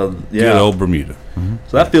 Bermuda. So Good yeah. old Bermuda.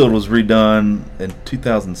 So that field was redone in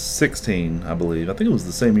 2016, I believe. I think it was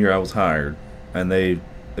the same year I was hired, and they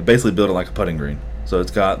basically built it like a putting green. So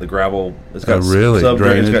it's got the gravel. It's got really?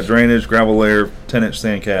 sub-drainage. It's Drainage? got drainage, gravel layer, 10-inch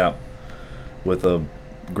sand cap, with a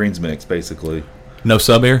greens mix basically. No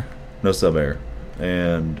sub air? No sub air,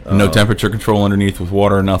 and No temperature control underneath with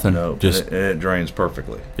water or nothing? No, Just and it drains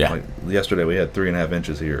perfectly. Yeah. Like yesterday we had 3.5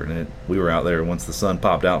 inches here, and we were out there once the sun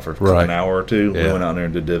popped out for Right. an hour or two. Yeah. We went out there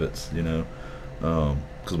and did divots, because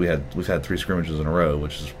we've had 3 scrimmages in a row,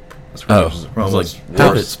 which is I was almost like, worse.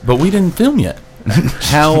 divots, but we didn't film yet.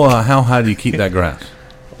 How high do you keep that grass?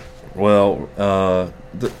 Well,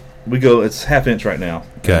 we go. It's 1/2 inch right now,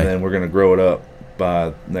 Okay. and then we're going to grow it up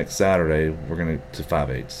by next Saturday. We're going to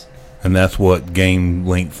 5/8. And that's what game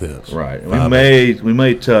length is. Right. We 5/8.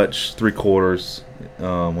 may touch 3/4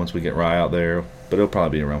 once we get Rye out there, but it'll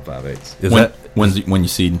probably be around 5/8. Is when, that when you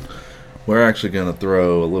seed? We're actually going to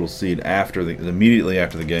throw a little seed immediately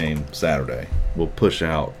after the game Saturday. We'll push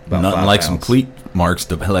out about Nothing 5 like some pounds. cleat marks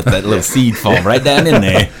to let that little seed fall right down in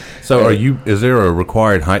there. so? Is there a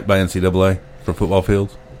required height by NCAA for football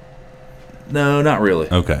fields? No, not really.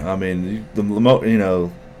 Okay. I mean,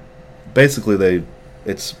 basically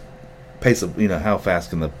it's pace of how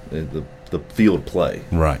fast can the field play.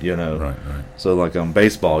 Right. Right. Right. So like on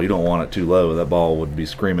baseball, you don't want it too low. That ball would be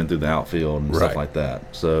screaming through the outfield and Right. stuff like that.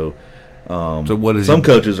 So. So what is some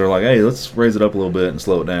coaches are like, hey, let's raise it up a little bit and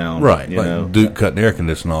slow it down. Right. You Like know. Duke cutting the air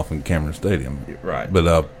conditioning off in Cameron Stadium. Right. But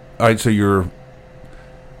all right. So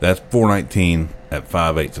that's 419 at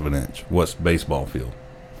 5/8 of an inch. What's baseball field?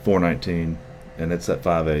 419, and it's at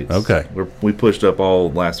 5/8. Okay. We pushed up all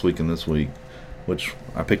last week and this week, which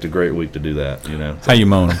I picked a great week to do that. How you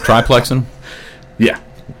mowing them? Triplexing? Yeah.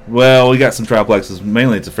 Well, we got some triplexes.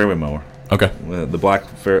 Mainly, it's a fairway mower. Okay. The black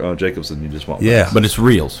Jacobson you just want. Yeah. But it's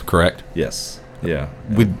reels, correct? Yes. Yeah.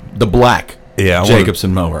 With the black Yeah. I wanna-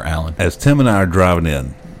 Jacobson mower, Alan. As Tim and I are driving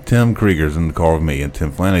in, Tim Krieger's in the car with me, and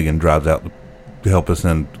Tim Flanagan drives out to help us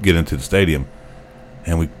get into the stadium.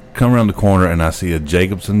 And we come around the corner, and I see a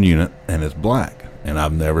Jacobson unit, and it's black. And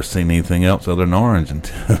I've never seen anything else other than orange. And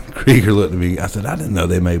Tim Krieger looked at me. I said, I didn't know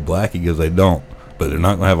they made black. He goes, they don't. but they're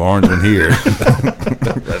not going to have orange one here.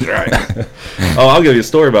 That's right. Oh, I'll give you a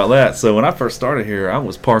story about that. So when I first started here, I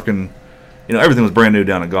was parking. Everything was brand new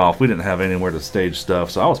down at golf. We didn't have anywhere to stage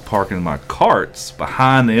stuff, so I was parking my carts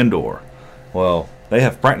behind the indoor. Well, they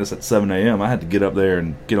have practice at 7 a.m. I had to get up there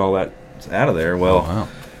and get all that out of there. Well, Wow.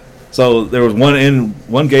 so there was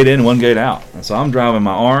one gate in, one gate out. And so I'm driving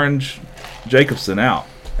my orange Jacobson out,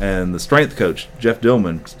 and the strength coach, Jeff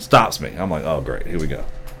Dillman, stops me. I'm like, oh, great, here we go.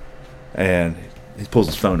 And he pulls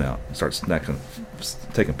his phone out and starts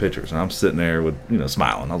taking pictures. And I'm sitting there with,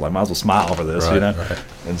 smiling. I was like, might as well smile for this, Right.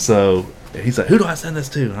 And so he's like, who do I send this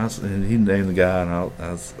to? And he named the guy,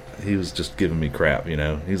 and he was just giving me crap,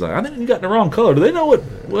 He's like, I think you got the wrong color. Do they know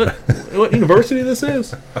what university this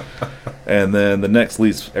is? And then the next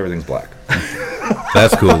lease, everything's black.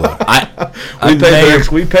 That's cool, though.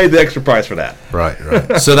 We paid the extra price for that. Right.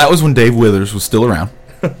 So that was when Dave Withers was still around,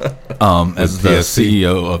 as the TSC?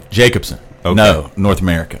 CEO of Jacobson. Okay. No, North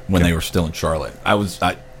America, when they were still in Charlotte. I was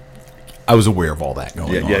aware of all that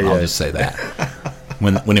going on. Yeah. I'll just say that.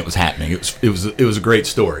 When it was happening, it was a great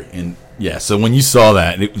story. And yeah, so when you saw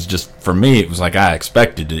that, it was just, for me, it was like I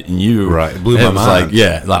expected it, and you Right. It blew my was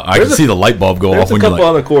mind. Like, I could see the light bulb go off There's a when you're couple like,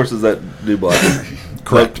 other courses that do black.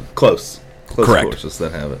 Correct. Close Correct. courses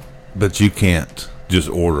that have it. But you can't just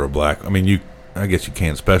order a black. I mean, I guess you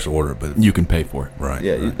can special order it, but you can pay for it. right.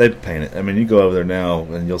 Yeah, right. they paint it. I mean, you go over there now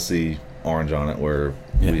and you'll see orange on it where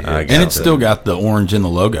I And it's still got the orange in the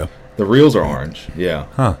logo. the reels are orange. Yeah.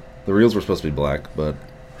 Huh. The reels were supposed to be black, but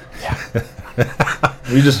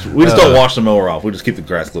we just don't wash the mower off. We just keep the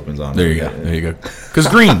grass clippings on. There you go. Because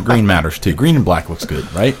green matters too. Green and black looks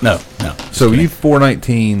good, right? No. So you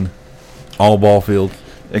 419 all ball field.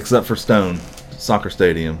 Except for Stone Soccer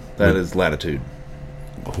Stadium, that is latitude.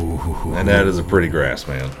 And that is a pretty grass,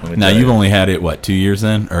 man. Let me Now tell you've you. only had it what, 2 years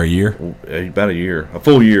then, or a year? About a year, a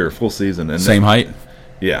full year, full season, and Same height.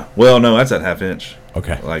 Yeah. Well, no, that's at half inch.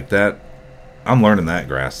 Okay. Like that. I'm learning that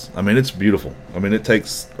grass. I mean, it's beautiful. I mean, it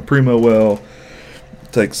takes a primo well,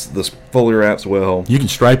 takes the foliar wraps well. You can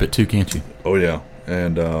stripe it too, can't you? Oh yeah,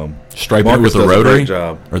 and Stripe Marcus it with a does a rotary, great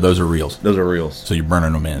job. or those are reels. Those are reels. So you're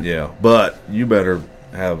burning them in. Yeah, but you better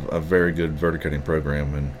have a very good verticutting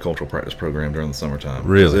program and cultural practice program during the summertime. 'Cause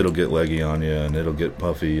Really? it'll get leggy on you, and it'll get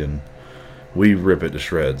puffy, and we rip it to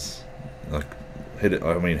shreds. Like hit it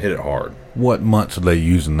hard. What months are they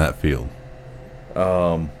using that field?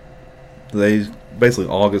 They basically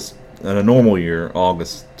August in a normal year,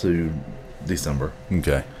 August to December.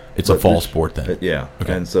 Okay. It's a But fall this- sport then. Yeah,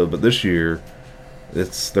 Okay. and so but this year, they're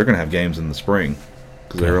going to have games in the spring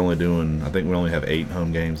because they're only doing. I think we only have 8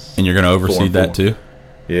 home games. And you're going to 4 oversee and that 4. too?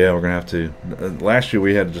 Yeah, we're gonna have to. Last year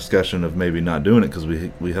we had a discussion of maybe not doing it because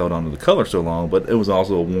we held on to the color so long, but it was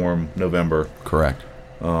also a warm November, Correct.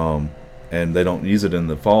 and they don't use it in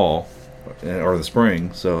the fall or the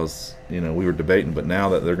spring. So it's, we were debating, but now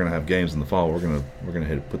that they're gonna have games in the fall, we're gonna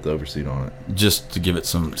put the overseed on it. Just to give it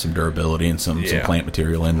some durability and some Yeah. plant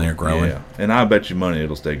material in there growing. Yeah, and I bet you money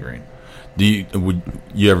it'll stay green. Would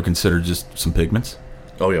you ever consider just some pigments?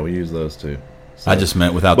 Oh yeah, we use those too. So- I just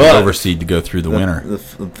meant without the But overseed to go through the winter. The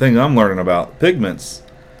thing I'm learning about pigments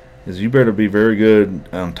is you better be very good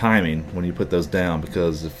on timing when you put those down,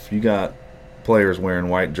 because if you got players wearing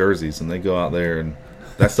white jerseys and they go out there and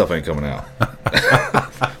that stuff ain't coming out.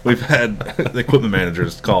 We've had the equipment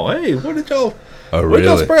managers call, "Hey, what did y'all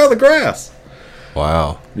spray on the grass?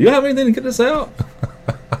 Wow. Do you have anything to get this out?"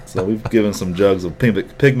 So we've given some jugs of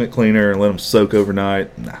pigment cleaner and let them soak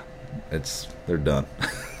overnight. Nah, they're done.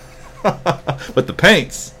 But the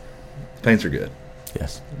paints are good.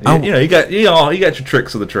 Yes. You got your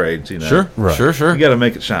tricks of the trades. Sure. Right. Sure. You got to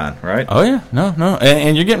make it shine, right? Oh yeah. No.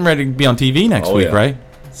 And you're getting ready to be on TV next Oh, week, yeah. right?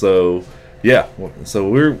 So yeah, so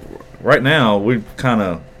we're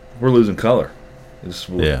losing color. It's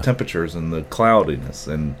with Yeah. temperatures and the cloudiness,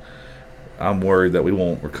 and I'm worried that we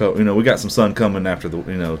won't recover. We got some sun coming after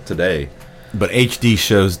today. But HD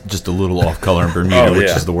shows just a little off color in Bermuda, Oh, which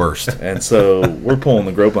yeah. is the worst. And so we're pulling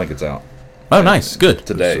the grow blankets out Oh, nice. Good.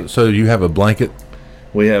 today. So you have a blanket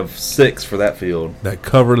We have 6 for that field. that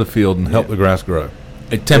cover the field and help the grass grow.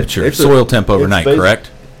 Temperature, It's soil temp overnight, it's basi-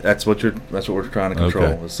 correct? That's what we're trying to control,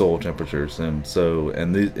 Okay. the soil temperatures, and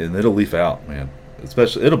it'll leaf out, man.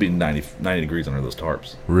 Especially it'll be 90 degrees under those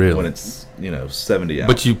tarps. Really? When it's 70 out.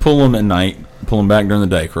 But you pull them at night, pull them back during the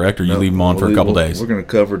day, correct? Or you leave them on for a couple days? We're going to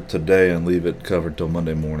cover today and leave it covered till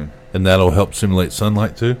Monday morning. And that'll help simulate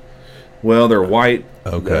sunlight too? Well, they're white,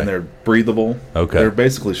 Okay. and they're breathable. Okay. They're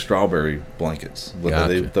basically strawberry blankets, but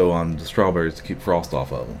they Gotcha. throw on the strawberries to keep frost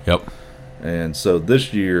off of them. Yep. And so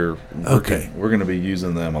this year, Okay. we're going to be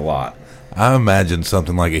using them a lot. I imagine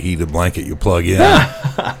something like a heated blanket you plug in.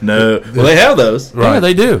 No, well, they have those. Yeah,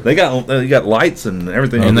 they do. They got lights and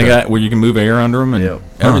everything. And they got where you can move air under them and Yeah.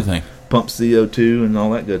 everything. pump CO2 and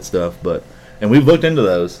all that good stuff. And we've looked into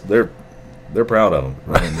those. They're proud of them.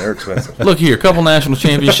 I mean, they're expensive. Look here, a couple national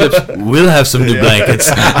championships. We'll have some new blankets.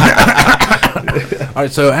 All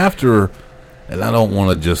right, so after, and I don't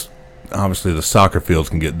want to just, obviously the soccer fields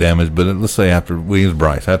can get damaged, but let's say after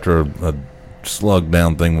Williams-Brice, after a slug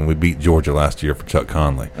down thing when we beat Georgia last year for Chuck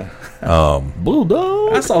Conley.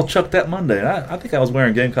 Bulldog. I saw Chuck that Monday. I think I was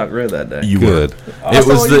wearing Gamecock red that day. You Good. were.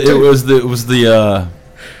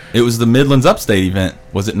 It was the Midlands Upstate event,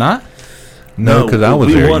 was it not? No, because I was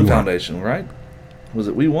We there. Won You weren't. Foundation, right? Was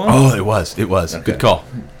it We Won? Oh, it was. It was. Okay. Good call.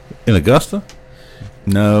 In Augusta?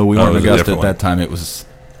 No, we Oh, weren't it was a Augusta different at one. that time. It was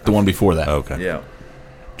the one before that. Okay. Yeah.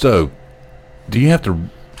 So, do you have to,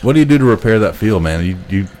 what do you do to repair that field, man?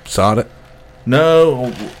 You sod it?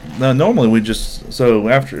 No. Normally we just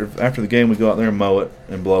after the game we go out there and mow it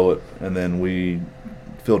and blow it, and then we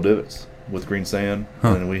fill divots with green sand,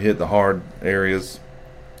 and we hit the hard areas,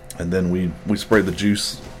 and then we spray the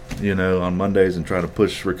juice, on Mondays and try to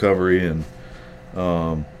push recovery, and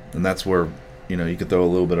that's where you can throw a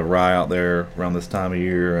little bit of rye out there around this time of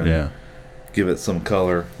year and give it some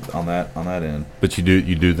color on that end. But you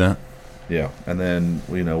do that? Yeah, and then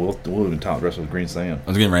we'll even top dress with green sand. I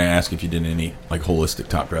was getting ready to ask if you did any holistic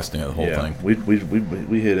top dressing of the whole thing.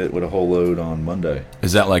 We hit it with a whole load on Monday.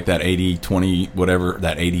 Is that like that 80-20 whatever,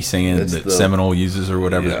 that 80 sand It's that the- Seminole uses or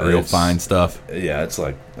whatever, Yeah, that real it's- fine stuff? Yeah, it's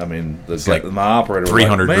like It's like my operator was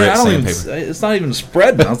 300 like, grit man, I don't even, sandpaper." it's not even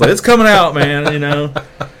spreading. I was like, it's coming out, man.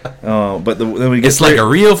 But then we get It's like a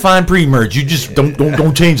real fine pre-merge. You just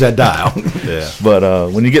don't change that dial. Yeah.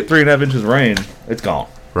 But when you get 3.5 inches of rain, it's gone.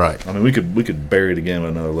 Right. I mean, we could bury it again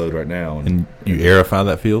with another load right now. And you aerify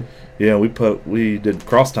that field? yeah, we did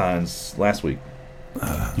cross tines last week.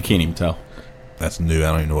 You can't even tell. That's new. I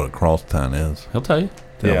don't even know what a cross tine is. He'll tell you.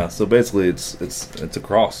 Yeah, so basically it's a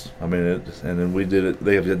cross. I mean, and then we did it.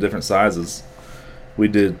 They have different sizes. We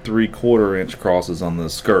did 3/4 inch crosses on the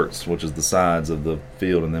skirts, which is the sides of the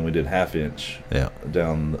field, and then we did 1/2 inch Yeah.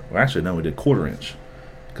 down. Well, actually, no, we did 1/4 inch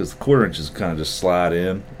because the 1/4 inches kind of just slide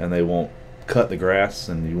in, and they won't cut the grass,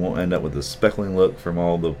 and you won't end up with the speckling look from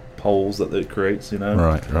all the holes that it creates.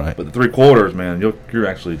 Right. But the 3/4, man, you're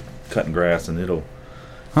actually cutting grass, and it'll,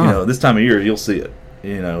 this time of year you'll see it.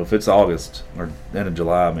 If it's August or end of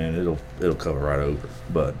July, man, it'll cover right over.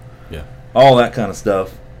 But Yeah. all that kind of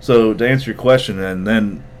stuff. So to answer your question, and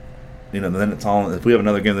then, then it's all. If we have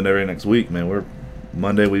another game the very next week, man,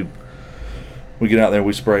 Monday we get out there,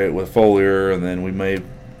 we spray it with foliar, and then we may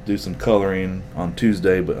do some coloring on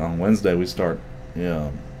Tuesday. But on Wednesday we start,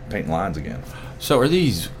 painting lines again. So are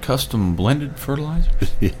these custom blended fertilizers?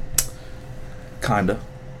 Kinda.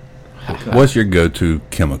 What's your go-to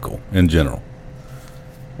chemical in general?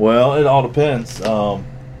 Well, it all depends.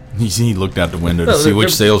 He looked out the window to No, see which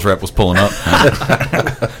they're- sales rep was pulling up.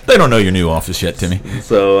 They don't know your new office yet, Timmy.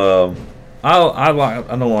 So I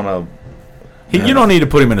don't want to. You don't need to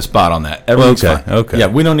put him in a spot on that. Everything's Okay, fine. okay. Yeah,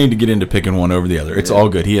 we don't need to get into picking one over the other. It's all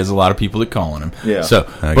good. He has a lot of people that call on him. Yeah. So,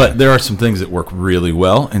 Okay. but there are some things that work really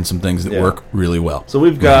well and some things that Yeah. work really well. So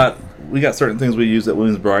we got certain things we use at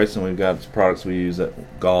Williams-Brice, and we've got products we use at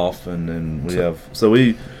golf, and then we have. So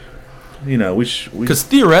we Because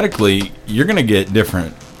theoretically, you're going to get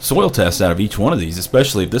different soil tests out of each one of these,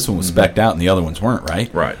 especially if this one was spec'd out and the other ones weren't, right?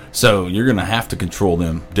 Right. So you're going to have to control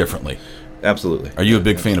them differently. absolutely. Are you a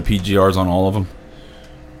big fan of PGRs on all of them?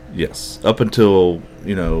 Yes, up until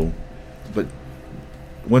but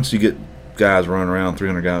once you get guys running around,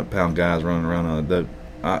 300-pound guys running around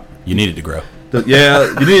on You need it to grow. you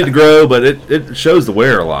need it to grow, but it shows the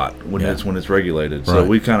wear a lot when Yeah. it's regulated. So Right.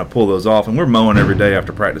 we kind of pull those off, and we're mowing every day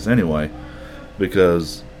after practice anyway,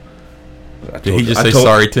 because. Did he just say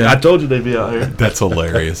sorry, Tim? I told you they'd be out here. That's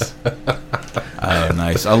hilarious. Oh,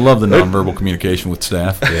 nice. I love the nonverbal communication with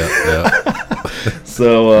staff. Yeah.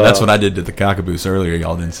 So That's what I did to the cockaboose earlier.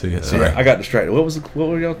 Y'all didn't see it. Sorry. I got distracted. What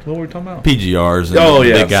were we talking about? PGRs. And Oh the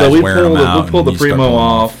yeah, big guys so we wearing them out. pull and the you start primo pulling them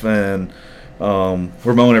off, and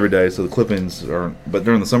we're mowing every day. So the clippings are, but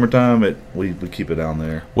during the summertime, we keep it down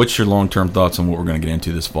there. What's your long-term thoughts on what we're going to get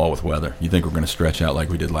into this fall with weather? You think we're going to stretch out like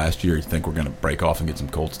we did last year? Or you think we're going to break off and get some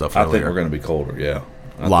cold stuff I earlier? think we're going to be colder. Yeah,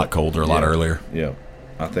 a lot colder, a lot yeah. earlier. Yeah,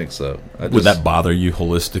 I think so. Would that bother you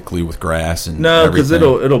holistically with grass and No, because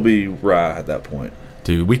everything? it'll be right at that point.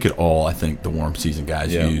 Dude, we could all, I think, the warm season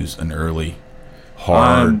guys Yeah. use an early,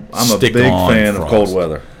 hard, I'm a big stick-on fan of frost. cold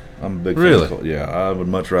weather. I'm a big Really? fan. Yeah, I would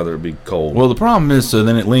much rather it be cold. Well, the problem is, so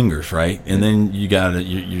then it lingers, right? And then you got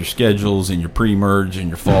your schedules and your pre-merge and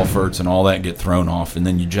your fall ferts and all that get thrown off, and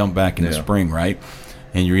then you jump back in the Yeah. spring, right?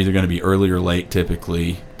 And you're either going to be early or late,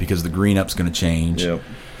 typically, because the green up's going to change. Yep.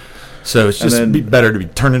 So it's And just then- be better to be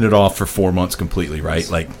turning it off for 4 months completely, right?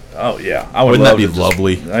 Like, Oh yeah, I would wouldn't that love be to just-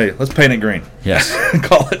 lovely? Hey, let's paint it green. Yes.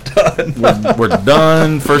 Call it done. We're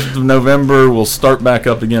done 1st of November. We'll start back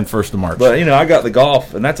up again 1st of March. But I got the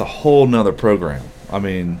golf, and that's a whole nother program. I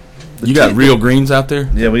mean, you got real greens out there?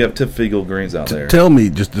 Yeah, we have Tiffeagle greens out there. Tell me,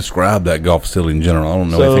 just describe that golf facility in general. I don't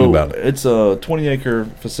know anything about it. It's a 20-acre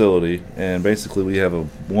facility, and basically we have a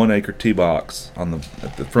 1-acre tee box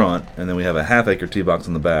at the front, and then we have a half-acre tee box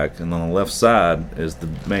on the back, and on the left side is the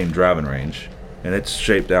main driving range, and it's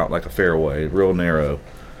shaped out like a fairway, real narrow,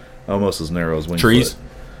 almost as narrow as Wingfoot. Trees?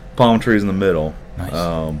 Palm trees in the middle. Nice.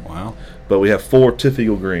 Wow. But we have 4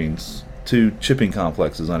 Tiffeagle greens, 2 chipping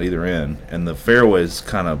complexes on either end, and the fairways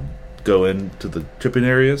kind of go into the chipping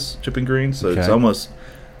greens, so it's Okay. almost,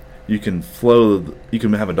 you can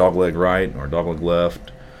have a dog leg right or a dog leg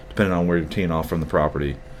left, depending on where you're teeing off from the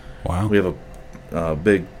property. Wow. We have a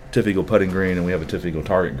big Tiffeagle putting green, and we have a Tiffeagle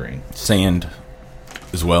target green. Sand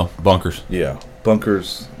as well, bunkers. Yeah,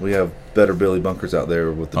 bunkers. We have Better Billy bunkers out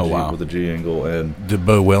there with the Oh, G, wow. with the G angle, and Did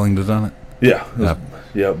Bo Welling design it?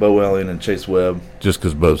 yeah, Bo Welling and Chase Webb. Just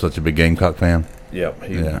because Bo's such a big Gamecock fan? Yep,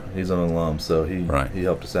 Yeah. he's an alum, so Right. he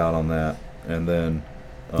helped us out on that, and then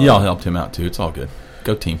Y'all helped him out, too. It's all good.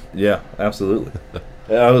 Go team. yeah, absolutely.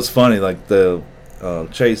 Yeah, it was funny. Like the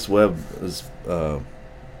Chase Webb is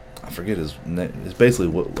I forget his name. It's basically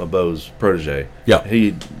Bo's protege. Yeah.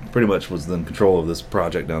 He pretty much was in control of this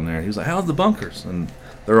project down there. He was like, "How's the bunkers?" And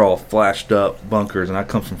they're all flashed up bunkers. And I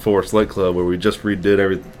come from Forest Lake Club, where we just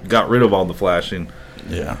got rid of all the flashing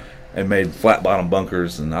Yeah. and made flat bottom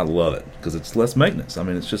bunkers, and I love it because it's less maintenance. I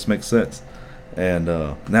mean, it just makes sense. And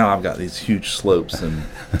now I've got these huge slopes, and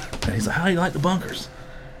he's like, "How do you like the bunkers?"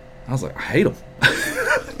 I was like, "I hate them."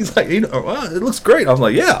 He's like, "Well, it looks great." I was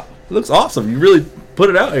like, "Yeah, it looks awesome. You really put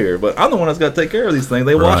it out here." But I'm the one that's got to take care of these things.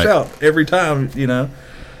 They wash Right. out every time,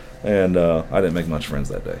 And I didn't make much friends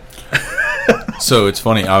that day. So it's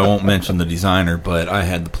funny, I won't mention the designer, but I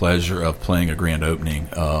had the pleasure of playing a grand opening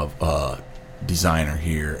of a designer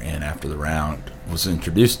here, and after the round was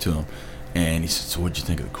introduced to him, and he said, "So what'd you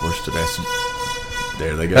think of the course today?" I said,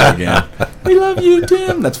 there they go again. "We love you,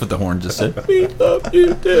 Tim." That's what the horn just said. "We love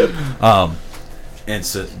you, Tim." And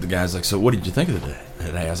so the guy's like, "So what did you think of the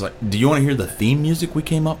day?" I was like, "Do you want to hear the theme music we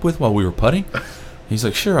came up with while we were putting?" He's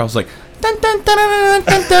like, "Sure." I was like, "Dun, dun, dun, dun,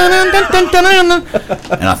 dun, dun, dun, dun, dun,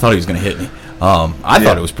 dun." And I thought he was going to hit me. I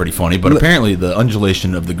thought it was pretty funny, but apparently the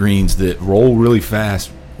undulation of the greens that roll really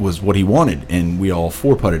fast was what he wanted, and we all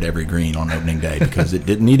 4-putted every green on opening day because it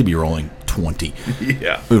didn't need to be rolling 20.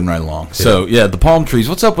 Yeah. Moving right along. So, yeah, the palm trees.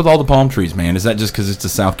 What's up with all the palm trees, man? Is that just because it's a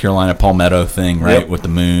South Carolina palmetto thing, right, Yep. with the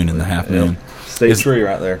moon and the half moon? State tree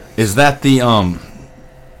right there. Is that the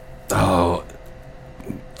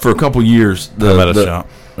for a couple years Palmetto shop.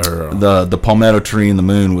 Or, the palmetto tree and the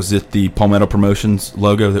moon, was it the Palmetto Promotions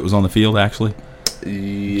logo that was on the field? Actually,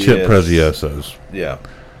 Chip Prezioso's. Yeah.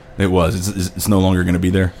 it was. It's no longer going to be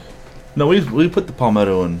there, No, we put the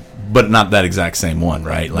palmetto in. but not that exact same one,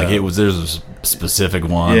 right? Like No. it was. There's a specific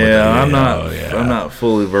one. with Yeah, the- I'm not. oh, yeah. I'm not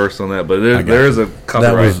fully versed on that, but I got there is a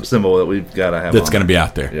copyright was- symbol that we've got to have. That's on going to it. be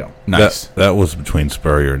out there. Yeah. Nice. That was between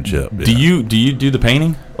Spurrier and Chip. Do you do the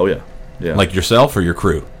painting Oh yeah. Yeah. like yourself or your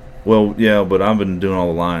crew? Well, yeah, but I've been doing all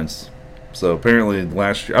the lines. So apparently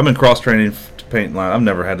last year I've been cross training to paint line. I've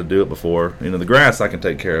never had to do it before. The grass I can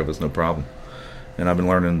take care of. It's no problem. And I've been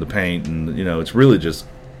learning to paint, and it's really just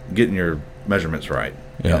getting your measurements right.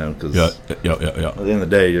 Because yeah. at the end of the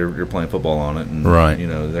day, you're playing football on it, and Right.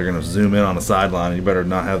 they're going to zoom in on the sideline, and you better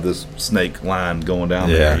not have this snake line going down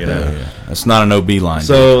Yeah, there. Yeah. It's not an OB line.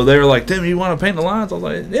 So they were like, "Tim, you want to paint the lines?" I was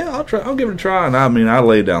like, "Yeah, I'll try. I'll give it a try." And I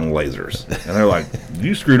laid down lasers, and they're like,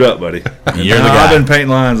 "You screwed up, buddy." And You're the now guy. I've been painting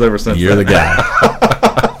lines ever since. You're the then.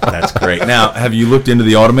 guy. That's great. Now, have you looked into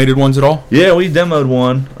the automated ones at all? Yeah, we demoed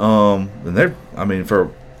one, and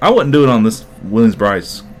I wouldn't do it on this Williams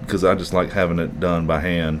Bryce because I just like having it done by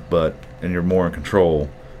hand, and you're more in control.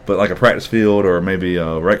 But like a practice field or maybe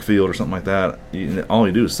a rec field or something like that, all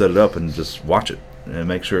you do is set it up and just watch it and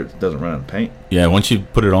make sure it doesn't run out of paint. Yeah, once you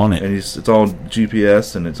put it on it, And it's all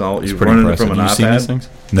GPS, and it's it's you're pretty running it impressive. from an Have you seen these iPad, things?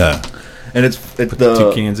 No. and it's Put the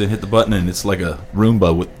two cans in, hit the button, and it's like a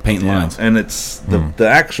Roomba with paint lines. and it's the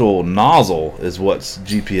actual nozzle is what's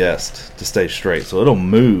GPSed to stay straight, so it'll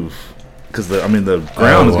move because the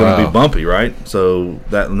ground is going to wow. be bumpy, right? So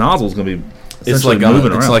that nozzle is going to be It's like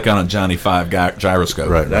moving it's around. like on a Johnny 5 gyroscope.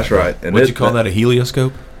 Right. That's right. And What'd you call that? A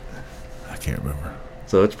helioscope? can't remember.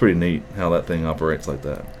 So it's pretty neat how that thing operates like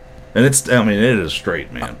that. And it is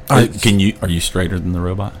straight, man. Are you straighter than the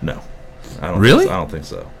robot? No. I don't Really? I don't think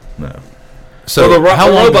so. No. So the how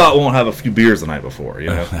long robot won't have a few beers the night before, you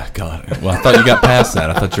know? God. Well, I thought you got past that.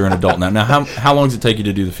 I thought you were an adult now. Now, how long does it take you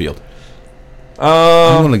to do the field?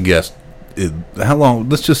 I'm going to guess. How long?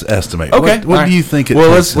 Let's just estimate. Okay. What do you think it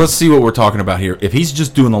Well, takes? let's see what we're talking about here. If he's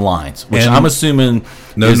just doing the lines, which And I'm assuming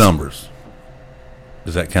no numbers.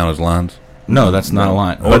 Does that count as lines? No, that's not a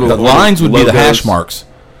line. Or But the the lines would be the logos. hash marks.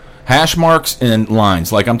 Hash marks and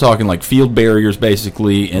lines. Like I'm talking like field barriers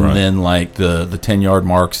basically, and Right. then like the 10-yard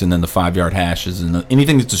marks and then the 5-yard hashes and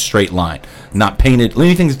anything that's a straight line. Not painted.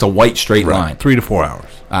 Anything that's a white straight line. 3 to 4 hours.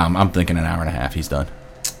 I'm thinking an hour and a half he's done.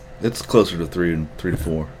 It's closer to 3 to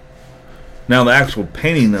 4. Now, the actual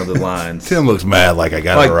painting of the lines. Tim looks mad like I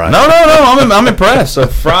got Like, it right. No, I'm impressed. So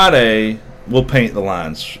Friday, we'll paint the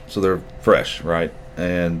lines so they're fresh, right?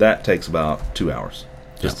 And that takes about 2 hours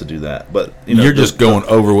just to do that. But You're just going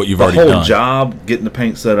over what you've the already whole done. job, getting the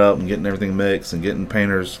paint set up and getting everything mixed and getting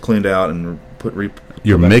painters cleaned out and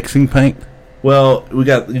You're mixing paint? Well, we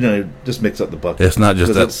got just mix up the bucket. It's not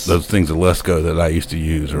just 'Cause those things of Lesco that I used to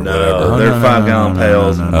use or No, whatever. they're 5-gallon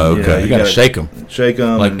pails. no. And, Oh, okay. You got to shake them. Shake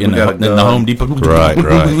them. Like in the Home Depot. Right. You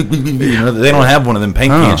know, they don't have one of them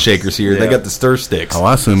paint can Huh. shakers here. They Yeah. got the stir sticks. Oh,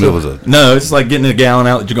 I assume it was a... No, it's like getting a gallon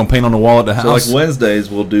out that you're going to paint on the wall at the So house. like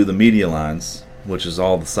Wednesdays, we'll do the media lines, which is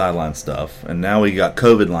all the sideline stuff. And now we got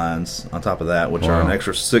COVID lines on top of that, which are an Wow.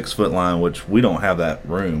 extra 6-foot line, which we don't have that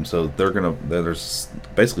room. So there's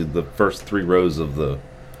basically the first 3 rows of the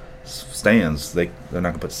stands. They're not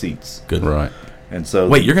going to put seats. Good. Right. And so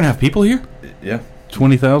Wait, you're going to have people here? yeah,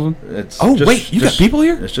 20,000? it's Oh, wait, you got people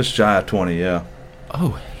here? It's just shy of 20. Yeah.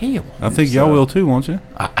 Oh, hell. I think y'all will too, won't you?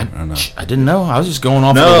 I know. didn't know. I was just going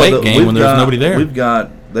off of the late game when there was nobody there. We've got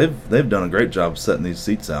they've done a great job setting these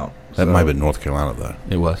seats out. That So- might have been North Carolina, though.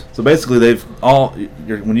 It was. So basically,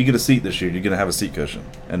 when you get a seat this year, you're going to have a seat cushion,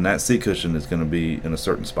 and that seat cushion is going to be in a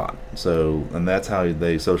certain spot. So, and that's how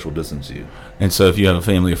they social distance you. And so if you have a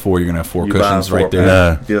family of 4, you're going to have 4 You buy cushions a right 4-pack. there.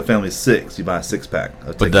 No. If you have a family of 6, you buy a 6-pack.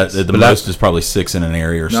 Of But the tickets. most is probably 6 in an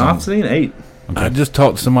area or No, I've something. seen 8. I just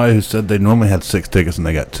talked to somebody who said they normally had 6 tickets and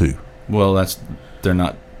they got 2. Well, they're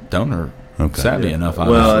not donor savvy enough,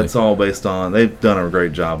 obviously. Well, it's all based on they've done a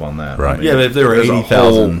great job on that. Right. yeah, but if there were there's a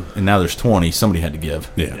 80,000 and now there's 20, somebody had to give.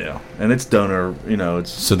 Yeah, and it's donor. It's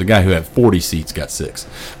So the guy who had 40 seats got 6,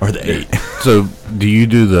 or the 8. So, do you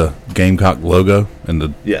do the Gamecock logo and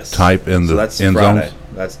the yes type in so the that's end Friday. zones?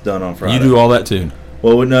 That's done on Friday. You do all that too.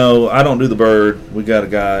 Well, no, I don't do the bird. We got a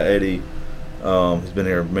guy, Eddie. He's been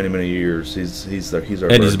here many years. He's our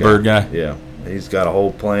Eddie's a bird guy? Yeah, he's got a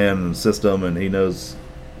whole plan and system, and he knows.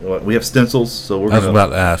 We have stencils, so we're I was gonna about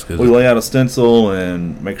to ask. we lay out a stencil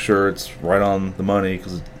and make sure it's right on the money,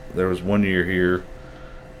 because there was one year here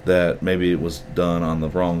that maybe it was done on the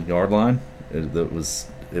wrong yard line. It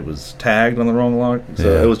was tagged on the wrong line, so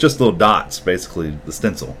Yeah. it was just little dots, basically the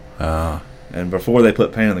stencil. And before they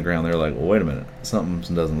put paint on the ground, they were like, well, wait a minute,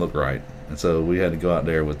 something doesn't look right. And so we had to go out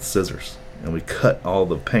there with scissors, and we cut all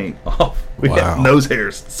the paint off. We Wow. had nose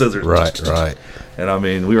hairs, scissors. right. And I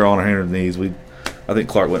mean, we were on our hands and knees. I think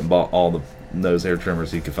Clark went and bought all the nose hair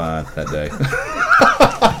trimmers he could find that day.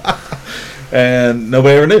 And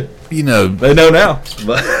nobody ever knew. You know, They know now.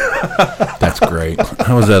 But That's great.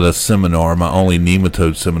 I was at a seminar, my only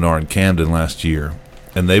nematode seminar in Camden last year,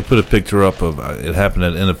 and they put a picture up of it happened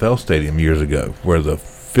at NFL Stadium years ago, where the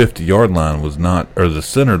 50-yard line was not, or the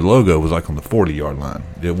center logo was like on the 40-yard line.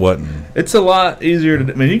 It wasn't. it's a lot easier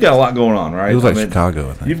to. I mean, you got a lot going on, right? It was like I mean, Chicago,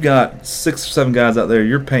 I think. You've got 6 or 7 guys out there.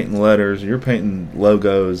 You're painting letters. You're painting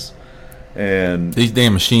logos, and These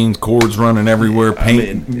damn machines, cords running everywhere, I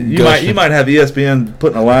paint. mean, you might have ESPN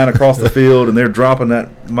putting a line across the field, and they're dropping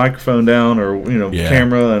that microphone down, or Yeah.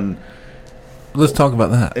 camera, and Let's talk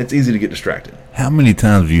about that. it's easy to get distracted. How many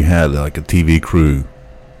times have you had like a TV crew?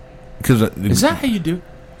 Because Is that how you do?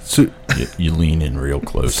 You lean in real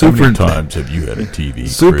close. How many times have you had a TV?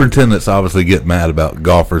 superintendents obviously get mad about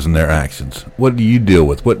golfers and their actions? What do you deal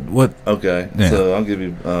with? What? Okay, Yeah. so I'll give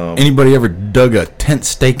you. Anybody ever dug a tent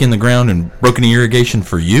stake in the ground and broken the irrigation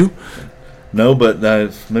for you? No, but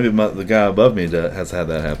maybe the guy above me has had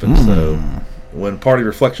that happen. So when Party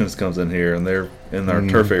Reflections comes in here and they're in our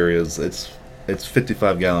turf areas, it's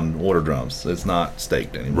 55-gallon water drums. It's not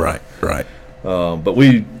staked anymore. Right. But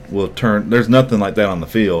we will turn. There's nothing like that on the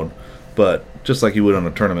field, but just like you would on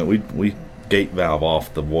a tournament, we gate valve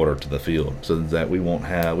off the water to the field so that we won't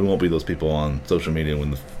be those people on social media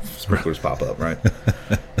when the sprinklers pop up, right?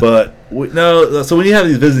 But so when you have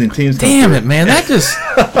these visiting teams, come Damn through- it, man! That just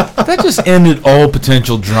That just ended all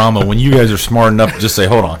potential drama when you guys are smart enough to just say,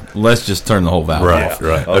 hold on, let's just turn the whole valve Right, off.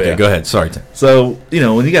 right. Oh, Okay, yeah. go ahead. Sorry, Tim. So,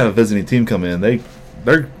 when you got a visiting team come in,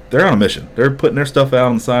 they're on a mission. They're putting their stuff out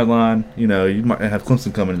on the sideline. You might have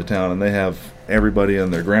Clemson come into town, and they have everybody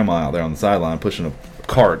and their grandma out there on the sideline pushing a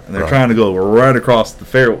cart, and they're trying to go right across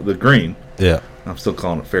the green. Yeah. I'm still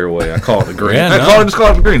calling it fairway. I call it the green. Yeah, I no. just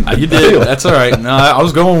call it the green. You did. That's all right. No, I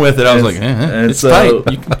was going with it. I was like, and it's so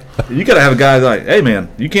tight. you got to have a guy like, hey man,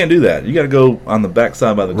 you can't do that. You got to go on the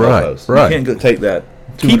backside by the Right, goalpost. right. You can't go take that.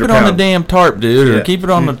 Keep it on the 200-pound damn tarp, dude, or Yeah. keep it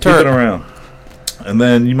on the Keep turf. it around. And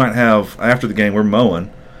then you might have, after the game, we're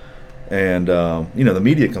mowing, and the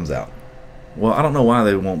media comes out. Well, I don't know why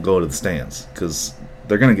they won't go to the stands, because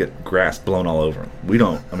they're going to get grass blown all over them. We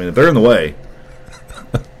don't. I mean, if they're in the way,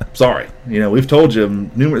 sorry. We've told you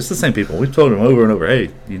numerous. It's the same people. We've told them over and over.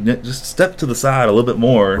 Hey, just step to the side a little bit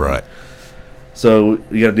more. Right. So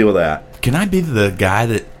you got to deal with that. Can I be the guy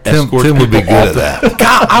that Tim escorts would be people good off at the- that.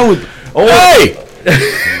 God, I would. Oh, Hey,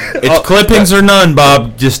 it's clippings or none,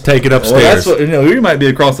 Bob. Just take it Well, upstairs. that's what you might be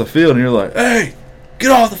across the field, and you're like, "Hey,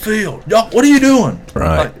 get off the field! Y'all, what are you doing?"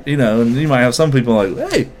 Right. Like, and you might have some people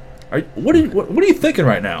like, "Hey, what are you thinking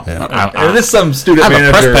right now?" Yeah. And it's some student I have a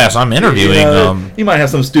manager. press pass. I'm interviewing. You might have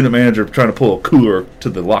some student manager trying to pull a cooler to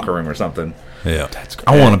the locker room or something. Yeah.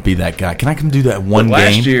 I want to be that guy. Can I come do that one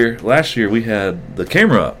game? Last year we had the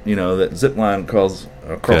camera up, that zip line across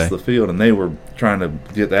Okay. the field, and they were trying to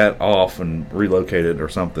get that off and relocate it or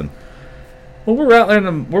something. Well, we're out there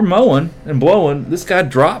and we're mowing and blowing. This guy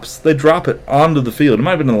they drop it onto the field. It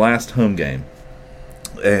might have been the last home game,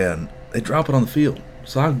 and they drop it on the field.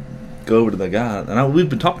 So I go over to the guy, and we've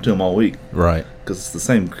been talking to him all week Right. because it's the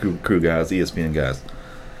same crew guys, ESPN guys.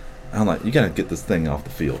 I'm like, you got to get this thing off the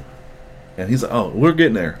field. And he's like, oh, we're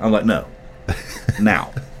getting there. I'm like, no,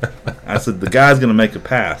 now. I said, the guy's going to make a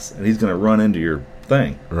pass, and he's going to run into your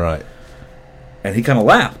thing. Right. And he kind of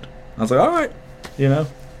laughed. I was like, all right,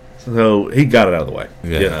 So he got it out of the way,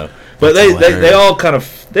 Yeah. But That's they all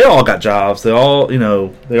they all got jobs. They all, they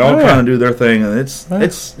all trying to do their thing, and it's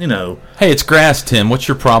Hey, it's grass, Tim. What's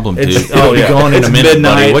your problem, dude? it's It'll be gone in it's a minute,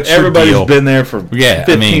 midnight. buddy. What's your Everybody's deal? been there for Yeah, I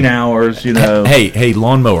 15 mean- hours, Hey,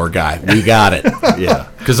 lawnmower guy, we got it. Yeah.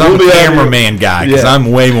 Because I'm We'll be a out here. cameraman guy. Because Yeah.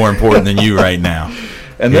 I'm way more important than you right now.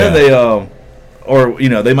 And then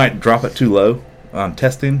Yeah. they might drop it too low on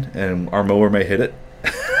testing, and our mower may hit it.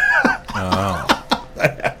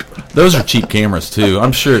 Those are cheap cameras too.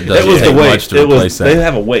 I'm sure it It doesn't was the take weight. much to replace They that.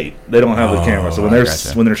 have a weight. They don't have the camera. So when I they're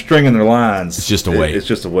gotcha. when they're stringing their lines, It's just a weight. It's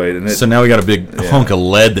just a weight. And So now we got a big hunk of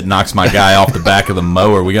lead that knocks my guy off the back of the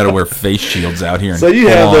mower. We got to wear face shields out here. And so you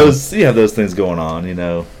pull have on. those things going on.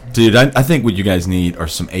 Dude, I think what you guys need are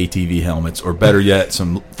some ATV helmets, or better yet,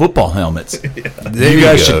 some football helmets. There You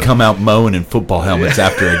guys go. should come out mowing in football helmets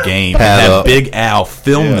after a game. Pad Have up. Big Al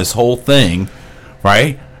film Yeah. this whole thing,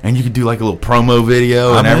 right? And you could do like a little promo video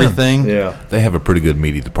and I'm in. everything. Yeah. They have a pretty good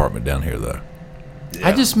media department down here, though.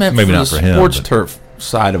 I just meant Maybe for not the for him, sports but- turf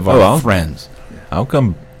side of Oh, our I'll- friends. I'll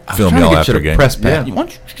come I'm film trying to y'all get after you a to game. press pass. Yeah. Why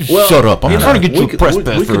don't you just shut up? I'm trying to get you a press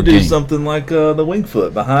pass we for a could do game. something like the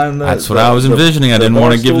Wingfoot behind the. That's what I was envisioning. I didn't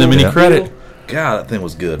want to give them any Barstool credit. deal. God, that thing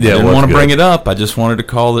was good. Yeah, I it didn't was want to good. bring it up. I just wanted to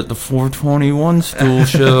call it the 421 Stool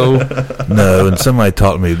Show. No, and somebody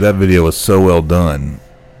taught me that video was so well done.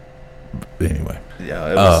 Anyway.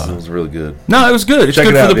 Yeah, it was really good. No, it was good. It's Check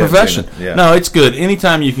good it for out the if you haven't profession. seen it. Yeah. No, it's good.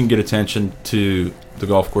 Anytime you can get attention to the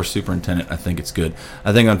golf course superintendent, I think it's good.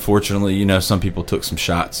 I think, unfortunately, some people took some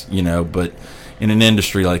shots, but in an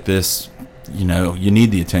industry like this, you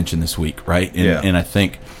need the attention this week, right? And, Yeah. and I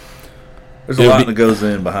think, There's a It'll lot be- that goes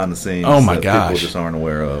in behind the scenes. Oh, my that gosh. People just aren't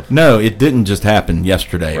aware of. no, it didn't just happen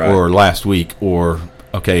yesterday Right. or last week or,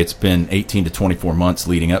 okay, it's been 18 to 24 months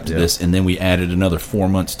leading up to Yeah. this, and then we added another 4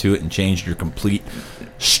 months to it and changed your complete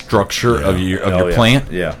structure of your yeah.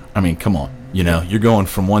 plant. Yeah. I mean, come on. You're going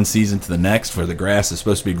from one season to the next where the grass is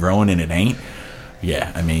supposed to be growing and it ain't.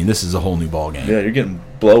 Yeah, I mean, this is a whole new ball game. Yeah, you're getting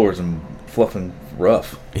blowers and fluffing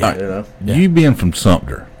rough. Yeah. Yeah. You being from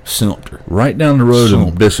Sumter, Sumter. right down the road Sumter.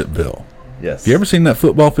 in Bishopville. Yes. Have you ever seen that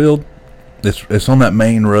football field? It's on that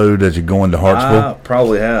main road as you're going to I Hartsville.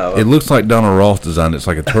 probably have. It looks like Donald Ross designed it. It's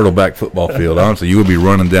like a turtleback football field. Honestly, you would be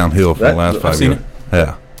running downhill for That- the last I've 5 seen years.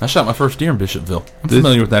 Yeah. I shot my first deer in Bishopville. I'm This-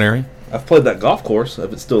 familiar with that area. I've played that golf course,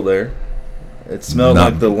 if it's still there. It smelled Not-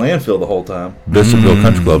 like the landfill the whole time. Bishopville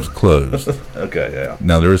Country Club's closed. Okay, yeah.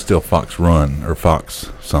 Now, there is still Fox Run or Fox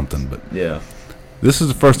something, but Yeah. this is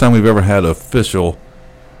the first time we've ever had official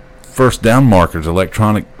first down markers,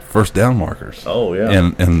 electronic first down markers Oh, yeah.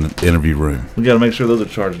 in the interview room. We got to make sure those are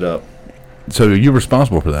charged up. So you're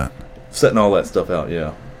responsible for that. Setting all that stuff out,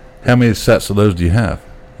 yeah. How many sets of those do you have?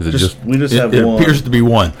 Is it just? We just It, have it one. appears to be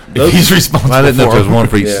one. Those- If he's responsible I didn't know if for there's them. one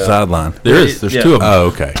for each Yeah. sideline. There is. There's Yeah. two of them. Oh,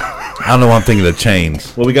 okay. I don't know why I'm thinking of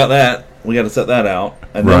chains. Well, we got that. We got to set that out,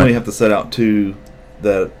 and Right. then we have to set out two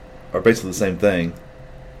that are basically the same thing.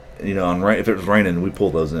 You know, on if it was raining, we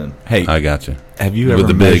pull those in. Hey, I got you. have you With ever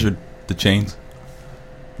the big- measured the chains?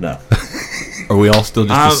 No, Are we all still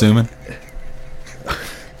just I'm- assuming?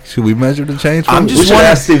 Should we measure the chains? I'm we just should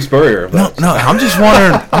wondering- ask Steve Spurrier. if No, that's- no. I'm just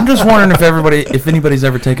wondering. I'm just wondering if anybody's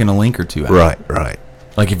ever taken a link or two out. Right.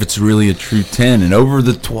 Like if it's really a true 10, and over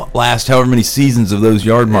the last however many seasons of those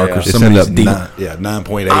yard markers, It's somebody's ended up deep.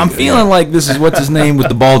 9.8. I'm feeling like this is what's his name with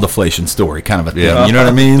the ball deflation story, kind of a thing. Yeah. You know what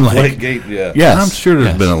I mean? Lake Like, Gate, yeah. yes, I'm sure there's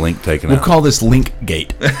yes. been a link taken We'll out. call this Link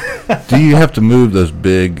Gate. Do you have to move those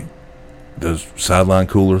sideline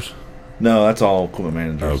coolers? No, that's all equipment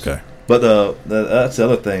managers. Okay. But that's the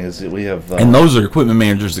other thing is that we have. And those are equipment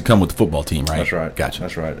managers that come with the football team, right? That's right. Gotcha.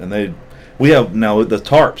 That's right. And we have now the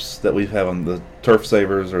tarps that we have on the turf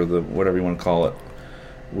savers or the whatever you want to call it.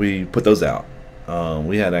 We put those out.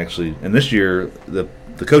 We had actually, and this year the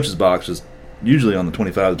coaches box is usually on the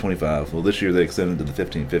 25 to 25. Well, this year they extended to the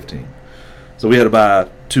 15-15. So we had to buy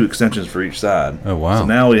 2 extensions for each side. Oh, wow. So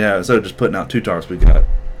now we have, instead of just putting out 2 tarps, we got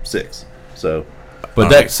 6. So But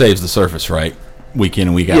that saves the surface, right? Week in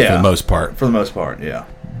and week out for the most part. for the most part, yeah.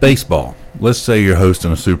 Baseball. Let's say you're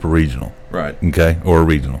hosting a super regional, Right. okay, or a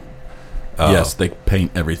regional. Yes, they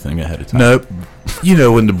paint everything ahead of time. Nope. You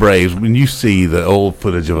know, in the Braves, when you see the old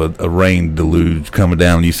footage of a rain deluge coming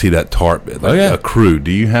down, and you see that tarp, like yeah. a crew.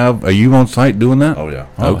 Are you on site doing that? Oh yeah.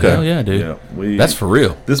 Oh, Okay. hell yeah, dude. Yeah. That's for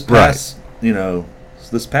real. This past,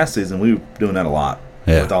 this past season, we were doing that a lot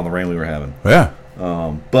Yeah. with all the rain we were having. Yeah.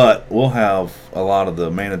 But we'll have a lot of the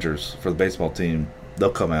managers for the baseball team. They'll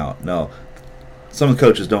come out. Now, some of the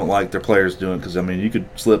coaches don't like their players doing it because, I mean, you could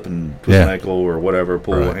slip and twist Yeah. an ankle or whatever,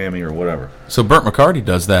 pull a Right. hammy or whatever. So Burt McCarty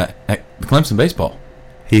does that at Clemson baseball.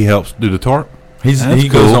 He helps do the tarp. He That's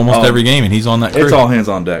goes cool. almost Oh. every game, and he's on that crew. It's all hands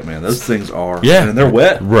on deck, man. Those things are. Yeah. And they're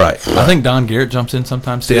wet. Right. I think Don Garrett jumps in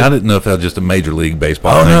sometimes See, too. I didn't know if that was just a major league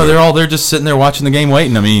baseball Oh thing. no, they're just sitting there watching the game,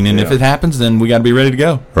 waiting. I mean, and if Yeah. it happens, then we got to be ready to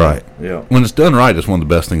go. Right. Yeah. When it's done right, it's one of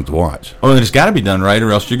the best things to watch. Oh, and it's got to be done right,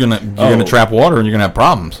 or else you're gonna trap water and you're gonna have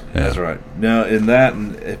problems. Yeah. That's right. Now, in that,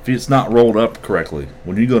 and if it's not rolled up correctly,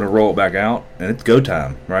 when you go to roll it back out, and it's go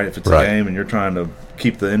time, right? If it's Right. a game and you're trying to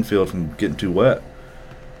keep the infield from getting too wet,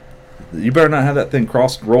 you better not have that thing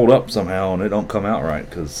rolled up somehow, and it don't come out right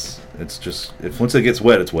because it's just once it gets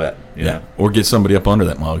wet, it's wet. You know? Or get somebody up under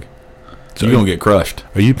that mug. So you're gonna get crushed.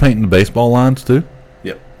 Are you painting the baseball lines too?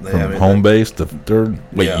 Yep. They From have me- home base to third?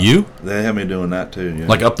 Wait, yeah. you They have me doing that too. Yeah.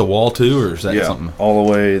 like up the wall too, or is that yeah, something? all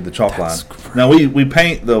the way the chalk line. That's crazy. Now we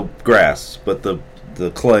paint the grass, but the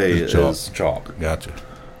clay It's chalk. is chalk. Gotcha.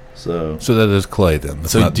 So So that is clay then.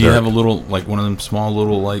 That's So not do you dirt. have a little like one of them small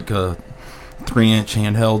little like 3-inch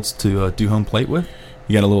handhelds to do home plate with?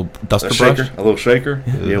 You got a little duster a brush? shaker, a little shaker.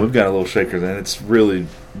 Yeah, we've got a little shaker. Then it's really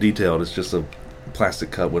detailed. It's just a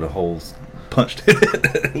plastic cup with a hole punched in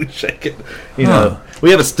it. We shake it. You know,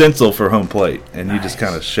 we have a stencil for home plate, and you just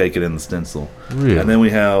kind of shake it in the stencil. Really? And then we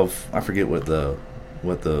have, I forget what the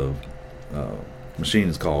machine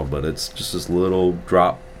is called, but it's just this little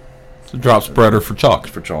drop It's a drop spreader for chalk.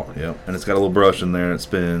 for chalk. Yep. And it's got a little brush in there, and it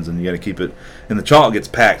spins, and you got to keep it. And the chalk gets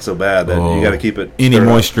packed so bad that you got to keep it. Any stirred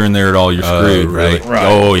up. moisture in there at all, you're screwed, really? right? Right.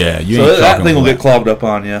 Oh yeah, you So ain't that chalking thing will with get clogged up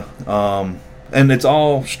on you. And it's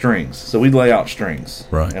all strings. So we lay out strings.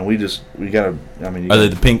 Right. And we got to, I mean, you Are they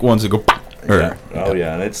gotta- the pink ones that go? yeah. Oh,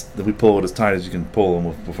 yeah. And we pull it as tight as you can pull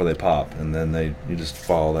them before they pop. And then you just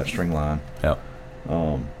follow that string line. Yep.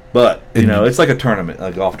 But, And it's like a tournament,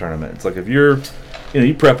 a golf tournament. It's like if you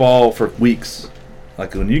prep all for weeks.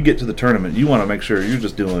 Like when you get to the tournament, you want to make sure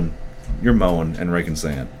you're mowing and raking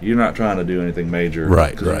sand. You're not trying to do anything major.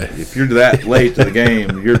 Right, 'Cause right. If you're that late to the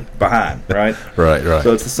game, you're behind, right? Right.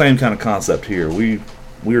 So it's the same kind of concept here.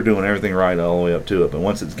 We're doing everything right all the way up to it, but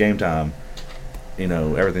once it's game time,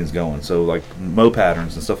 everything's going. So like mow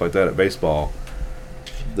patterns and stuff like that at baseball,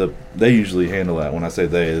 they usually handle that. When I say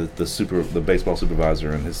the baseball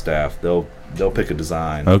supervisor and his staff, they'll pick a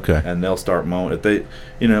design. Okay. And they'll start mowing. If they,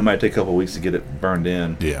 it might take a couple of weeks to get it burned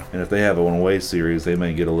in. Yeah. And if they have an away series, they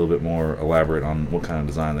may get a little bit more elaborate on what kind of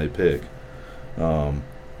design they pick.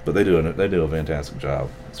 But they do a fantastic job,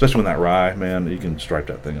 especially when that rye, man, you can stripe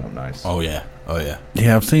that thing up nice. Oh yeah.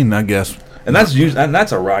 Yeah, I've seen, I guess. And that's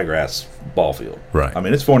a ryegrass ball field. Right. I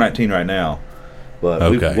mean, it's 419 right now, but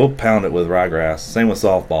Okay. we'll pound it with ryegrass. Same with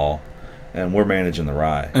softball, and we're managing the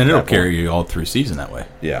rye. And it'll At that carry point. you all through season that way.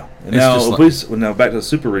 Yeah. And It's now, just now back to the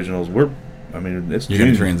super regionals. It's You're June.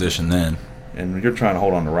 gonna transition then. and you're trying to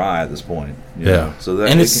hold on to rye at this point. You Yeah. know? So that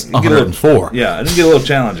And it it's can get a little- 104. Yeah, it can get a little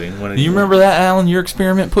challenging when. Do you remember that, Alan? Your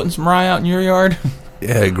experiment putting some rye out in your yard?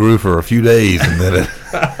 Yeah, it grew for a few days, and then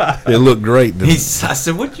it looked great. didn't it? I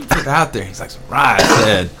said, "What'd you put out there?" He's like, "Some rye." I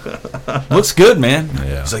said, "Looks good, man."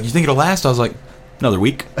 Yeah. He's like, "You think it'll last?" I was like, "Another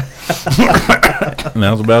week." And that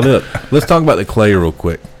was about it. Let's talk about the clay real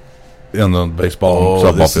quick on the baseball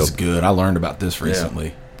softball this field. is good. I learned about this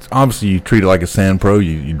recently. Obviously, you treat it like a sand pro.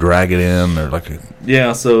 You drag it in, or like a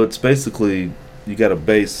Yeah, so it's basically you got a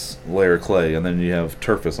base layer of clay, and then you have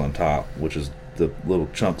turfus on top, which is the little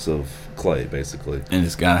chunks of clay, basically. And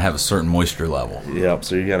it's got to have a certain moisture level. Yep.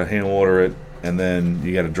 So you got to hand water it, and then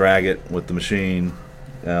you got to drag it with the machine.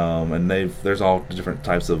 And there's all different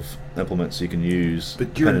types of implements you can use,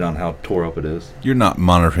 But depending on how tore up it is. you're not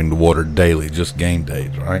monitoring the water daily, just game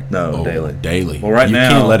days, right? No, daily. Daily. Well, right you now-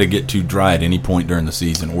 can't let it get too dry at any point during the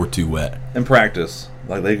season or too wet. In practice,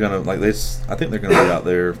 I think they're gonna be out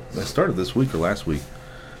there. They started this week or last week,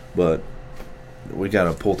 but we got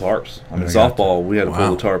to pull tarps. I mean, They got softball, we had to Wow.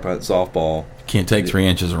 pull the tarp at softball Can't take 3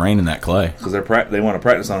 inches of rain in that clay because they want to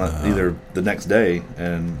practice on it either the next day,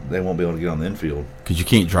 and they won't be able to get on the infield. because you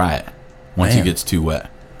can't dry it once Man. it gets too wet.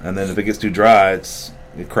 And then if it gets too dry, it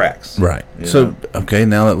cracks. Right. You So know? okay,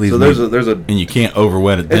 now that leaves So me. there's a And you can't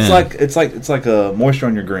overwet it then. it's like a moisture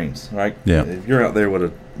on your greens, right? Yeah. If you're out there with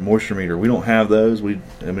a moisture meter, we don't have those.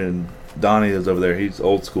 Donnie is over there. He's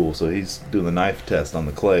old school, so he's doing the knife test on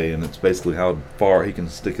the clay, and it's basically how far he can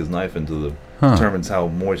stick his knife into determines how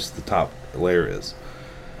moist the top layer is.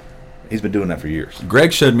 He's been doing that for years,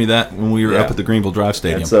 Greg showed me that when we were Yeah. up at the Greenville Drive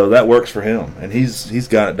Stadium. and so that works for him. And he's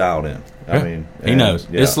got it dialed in. I Yeah. mean, He and, knows.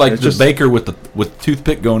 yeah, It's like the just- baker with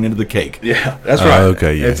toothpick going into the cake. Yeah, that's Oh, right.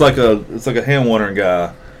 okay, yeah. It's like a hand watering guy.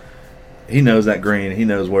 He knows that green. He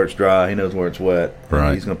knows where it's dry. He knows where it's wet. And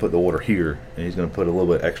Right. he's going to put the water here, and he's going to put a little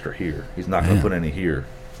bit extra here. He's not going to put any here.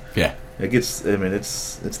 Yeah. It gets. I mean,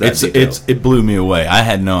 it's that detailed. It blew me away. I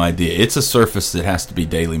had no idea. It's a surface that has to be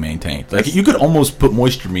daily maintained. Like That's- you could almost put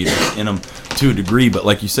moisture meters in them to a degree, but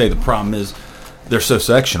like you say, the problem is they're so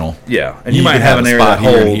sectional. Yeah, and you You might could have have an a area spot that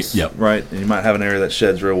here and holds, here. Yep. right? And you might have an area that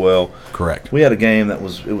sheds real well. Correct. We had a game that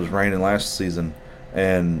was raining last season,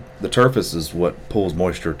 and the turfus is what pulls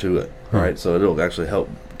moisture to it, right? So it'll actually help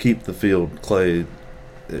keep the field clay.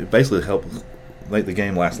 It basically help make the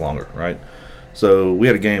game last longer, right? So we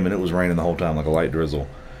had a game, and it was raining the whole time, like a light drizzle,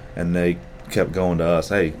 and they kept going to us,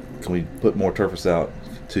 "Hey, can we put more turfus out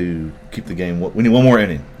to keep the game? We need one more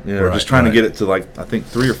inning." You know, Right, just trying right. to get it to like I think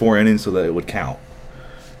 3 or 4 innings so that it would count.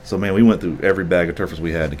 So man, we went through every bag of turfus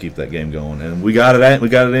we had to keep that game going, and we got it. We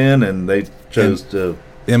got it in, and they chose to.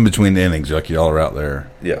 in between the innings, like y'all are out there.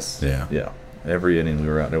 Yes. Yeah. Yeah. Every inning we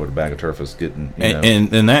were out there with a bag of turfus getting.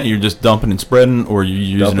 And that you're just dumping and spreading, or you're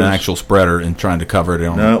using Dumping. an actual spreader and trying to cover it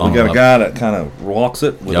on. no, on we got a up. guy that kind of walks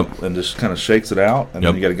it with Yep. and just kind of shakes it out, and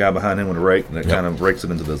Yep. then you got a guy behind him with a rake that Yep. kind of rakes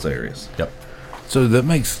it into those areas. Yep. So that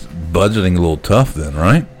makes budgeting a little tough, then,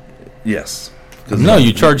 right? Yes. No,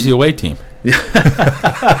 you charge the away team.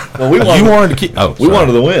 Well, we You wanted, wanted to keep. Oh, we sorry.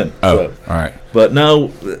 wanted to win. Oh, so- all right. But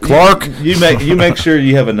no, Clark. you make sure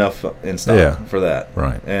you have enough in stock Yeah. for that,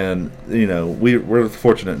 Right. And we're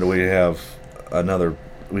fortunate that we have another.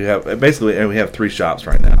 We have 3 shops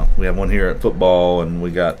right now. We have one here at football, and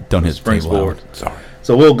we got Don't hit the spring table, sport. Howard. Sorry.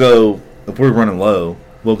 So we'll go if we're running low.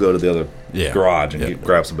 We'll go to the other Yeah. garage and Yeah.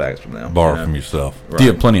 grab some bags from them. Borrow you know? from yourself. Right. Do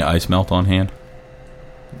you have plenty of ice melt on hand?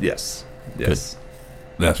 Yes. Yes.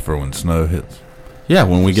 That's for when snow hits. Yeah,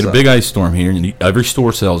 when we get a So- big ice storm here, and every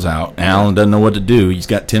store sells out, Alan doesn't know what to do. He's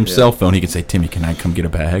got Tim's Yeah. cell phone. He can say, "Timmy, can I come get a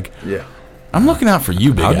bag?" Yeah. I'm looking out for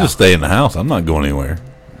you, Big I'll Al. just stay in the house. I'm not going anywhere.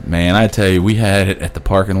 Man, I tell you, we had it at the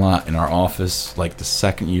parking lot in our office like the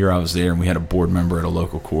second year I was there, and we had a board member at a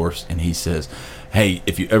local course, and he says, "Hey,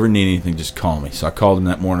 if you ever need anything, just call me." So I called him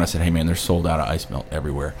that morning. I said, "Hey, man, they're sold out of ice melt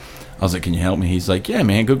everywhere." I was like, "Can you help me?" He's like, "Yeah,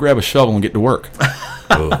 man, go grab a shovel and get to work."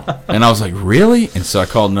 And I was like, "Really?" And so I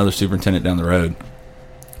called another superintendent down the road.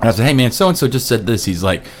 And I said, "Hey, man, so-and-so just said this." He's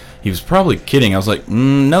like, he was probably kidding. I was like,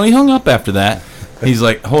 "No, he hung up after that." He's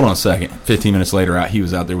like, "Hold on a second." 15 minutes later, he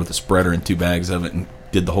was out there with a spreader and 2 bags of it and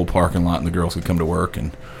did the whole parking lot, and the girls could come to work.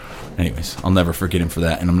 And anyways, I'll never forget him for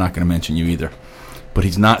that, and I'm not going to mention you either. But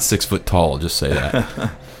he's not 6 foot tall, I'll just say that.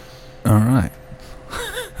 All right.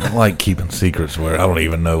 I like keeping secrets where I don't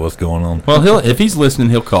even know what's going on. Well, if he's listening,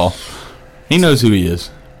 he'll call. He knows who he is.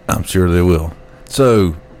 I'm sure they will.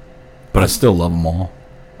 So, But I still love them all.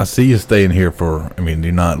 I see you staying here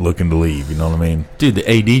you're not looking to leave. You know what I mean? Dude, the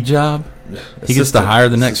AD job, he gets to Assistant- hire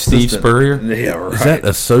the next Steve assistant. Spurrier. Yeah, right. Is that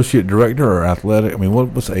associate director or athletic? I mean,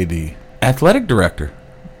 what's AD? Athletic director.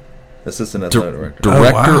 Assistant athletic director.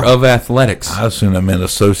 Director Oh, wow. of athletics. I assume I meant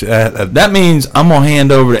associate. That means I'm going to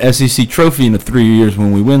hand over the SEC trophy in the 3 years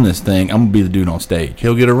when we win this thing. I'm going to be the dude on stage.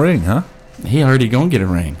 He'll get a ring, huh? He already going to get a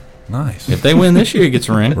ring. Nice. If they win this year, he gets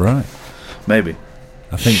a ring. Right. Maybe.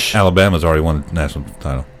 I think Alabama's already won the national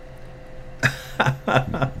title.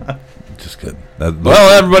 Just kidding.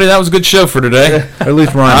 Well, everybody, that was a good show for today. at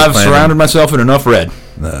least Ryan. I've surrounded myself in enough red.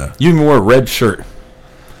 No. You even wore a red shirt.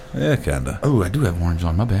 Yeah, kinda. Oh, I do have orange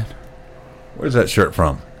on. My bad. Where's that shirt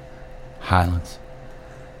from? Highlands.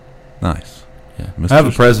 Nice. Yeah. Mr. I have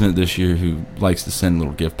a president this year who likes to send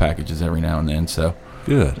little gift packages every now and then, so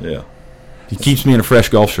Good. Yeah. he keeps me in a fresh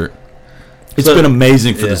golf shirt. It's So- been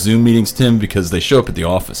amazing for yeah. the Zoom meetings, Tim, because they show up at the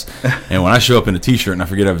office. And when I show up in a T-shirt and I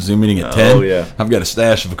forget I have a Zoom meeting at 10, yeah. I've got a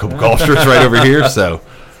stash of a couple golf shirts right over here. So,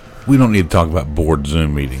 We don't need to talk about board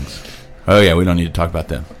Zoom meetings. oh, yeah, we don't need to talk about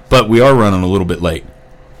them. But we are running a little bit late.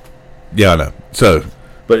 Yeah, I know. So,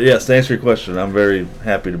 But yes, to answer your question, I'm very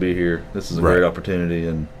happy to be here. This is a Right. great opportunity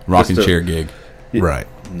and Rocking just to- chair gig. Yeah. right.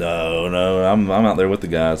 No, I'm out there with the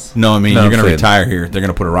guys. No, I mean, No, you're going I'm to saying- retire here. They're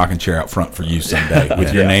going to put a rocking chair out front for you someday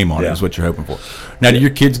with your Yeah. name on it, Yeah. is what you're hoping for. Now, do your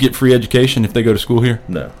kids get free education if they go to school here?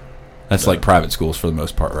 No, That's like private schools for the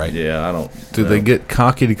most part, right? yeah, I don't. Do no. they get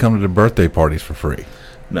cocky to come to the birthday parties for free?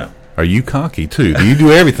 No, Are you cocky too? Do you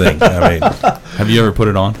do everything? I mean, Have you ever put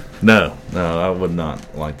it on? no, I would not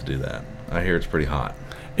like to do that. I hear it's pretty hot.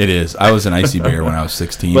 It is. I was an icy bear when I was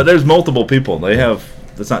 16. But there's multiple people. They have.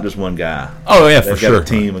 It's not just one guy. oh, yeah, for They've sure. got a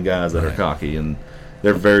team of guys that are cocky, and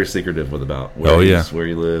they're very secretive about where, Oh, yeah. where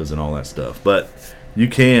he lives and all that stuff. But you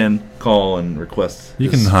can call and request You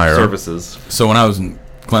his can hire 'em. services. So when I was in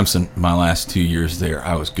Clemson, my last 2 years there,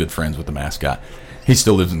 I was good friends with the mascot. He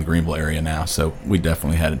still lives in the Greenville area now, so we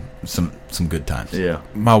definitely had some good times. Yeah,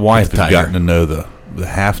 my wife has Tiger. gotten to know the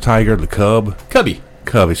half tiger, the cub. Cubby.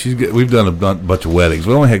 Cubby. We've done a bunch of weddings.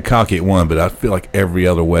 We only had cocky at one, but I feel like every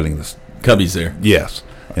other wedding. Cubby's there. Yes.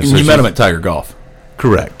 And you met him at Tiger Golf.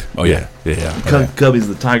 Correct. Oh, yeah. Yeah. Cubby's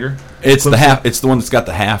the tiger. It's the half. It's the one that's got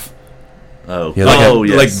the half. Oh, Yeah, like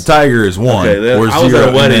yes. Like the Tiger is one, Okay, or I was zero,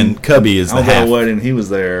 at a wedding. and then Cubby is I the was at half. a wedding. He was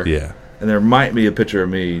there. Yeah. And there might be a picture of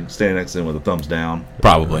me standing next to him with a thumbs down.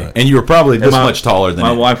 Probably. Right. And you were probably And this much taller than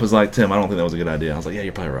my him. wife was like, Tim, I don't think that was a good idea. I was like, yeah,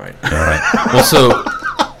 you're probably right. All right. Well, so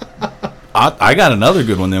I got another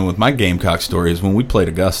good one then with my Gamecock story is when we played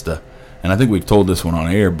Augusta, and I think we've told this one on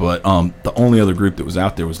air, but the only other group that was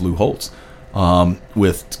out there was Lou Holtz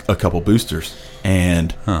with a couple boosters,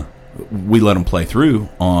 and we let them play through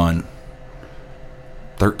on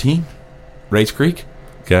 13 Race Creek.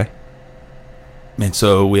 Okay. And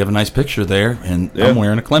so we have a nice picture there, and Yeah. I'm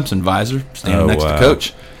wearing a Clemson visor, standing Oh, next wow. to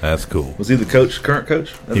Coach. That's cool. Was he the current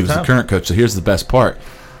coach? At He was the time? current coach. So here's the best part.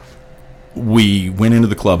 We went into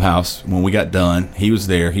the clubhouse. When we got done, he was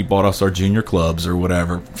there. He bought us our junior clubs or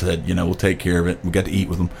whatever. Said, we'll take care of it. We got to eat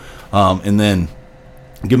with him. And then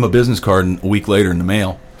give him a business card, and a week later in the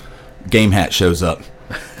mail, game hat shows up.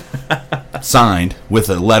 Signed with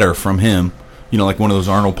a letter from him. Like one of those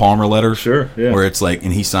Arnold Palmer letters. Sure, yeah. Where it's like,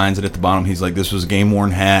 and he signs it at the bottom. He's like, this was a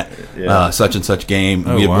game-worn hat, Yeah. such and such game.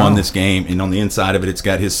 Oh, we had wow. won this game. And on the inside of it, it's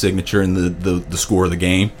got his signature and the score of the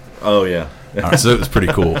game. Oh, yeah. All right, so it was pretty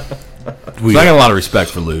cool. We, So I got a lot of respect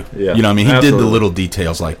for Lou. Yeah, He did the absolutely. little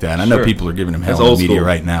details like that. I know Sure. people are giving him That's hell in old the media school.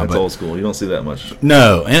 right now, That's but old school. You don't see that much.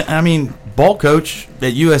 no. And I mean, ball coach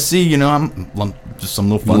at USC. I'm just some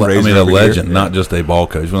little fundraiser. I mean, a over legend, here. not just a ball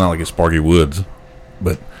coach. Well, not like a Sparky Woods,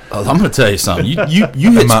 but I'm going to tell you something.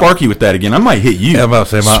 You hit Sparky with that again. I might hit you. Yeah, I'm about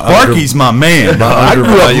to say my Sparky's my man. my I grew up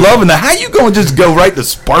undervalued- loving that. How you going to just go right to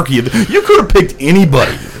Sparky? You could have picked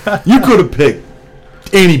anybody. You could have picked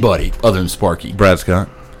anybody other than Sparky. Brad Scott.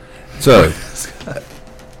 So,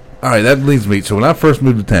 all right, that leads me. So when I first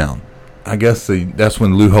moved to town, I guess that's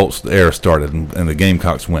when Lou Holt's era started, and the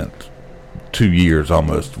Gamecocks went 2 years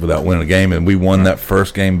almost without winning a game, and we won that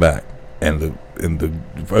first game back, and in the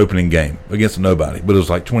opening game against nobody, but it was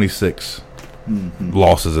like 26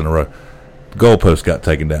 losses in a row. The goalpost got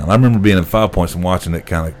taken down. I remember being in 5 Points and watching it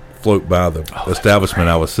kind of float by the establishment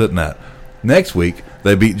I was sitting at. Next week,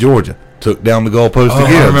 they beat Georgia. Took down the goalpost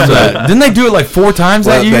again. I remember So- that. Didn't they do it like 4 times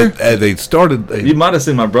Well, that year? they started. You might have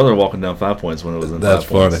seen my brother walking down 5 Points when it was in That's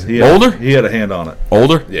 5 Points. funny. He had, Older? He had a hand on it.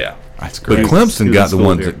 Older? Yeah. That's But great. Clemson He was got in the school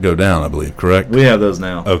ones here. that go down, I believe. Correct. We have those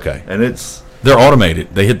now. Okay. And it's, They're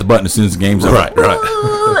automated. They hit the button as soon as the game's over. Right.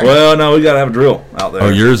 well, no, we got to have a drill out there. Oh,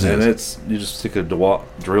 yours and is. it's, you just stick a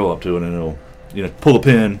drill up to it and it'll, pull the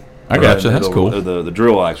pin. I gotcha. And That's it'll- cool. The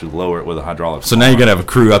drill will actually lower it with a hydraulic. So now you got to have a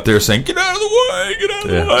crew out there saying, "Get out of the way! Get out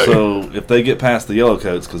of Yeah. the way!" So if they get past the yellow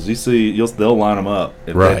coats, because they'll line them up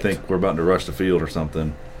if Right. they think we're about to rush the field or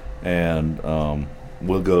something, and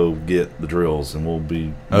we'll go get the drills and we'll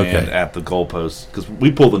be manned at the goalposts because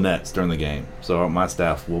we pull the nets during the game. So my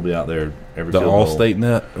staff will be out there every The field all goal. state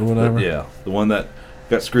net or whatever. Yeah, the one that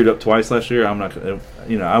got screwed up twice last year. I'm not,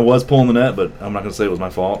 I was pulling the net, but I'm not going to say it was my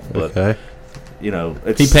fault. But Okay.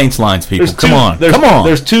 it's, He paints lines, people. there's Come on.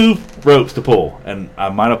 There's 2 ropes to pull, and I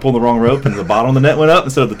might have pulled the wrong rope, and the bottom of the net went up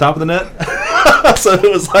instead of the top of the net. So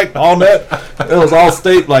it was like all net. It was all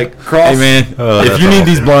state like cross. Hey, man, if you need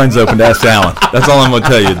these blinds opened, ask Alan. That's all I'm going to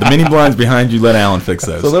tell you. The mini blinds behind you, let Alan fix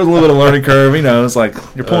those. So there's a little bit of learning curve. It's like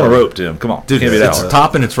you're pulling a rope, Tim. Come on, Dude, can't be that it's hard.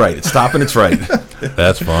 top and it's right. It's top and it's right.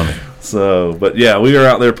 That's funny. So, but yeah, we are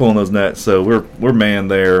out there pulling those nets. So we're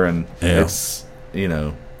manned there, and Yeah. it's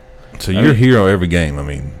So you're a hero every game. I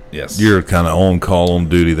mean, yes, you're kind of on call, on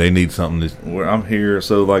duty. They need something to. I'm here.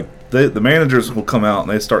 So like the managers will come out and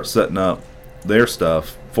they start setting up their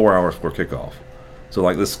stuff 4 hours before kickoff. So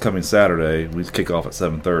like this coming Saturday, we kick off at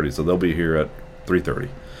 7:30. So they'll be here at 3:30.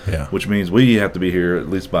 Yeah. Which means we have to be here at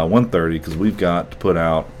least by 1:30 because we've got to put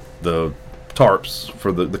out the tarps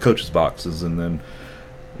for the coaches' boxes, and then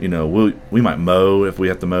we might mow if we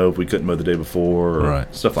have to mow if we couldn't mow the day before, or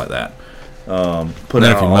Right. stuff like that. Put And then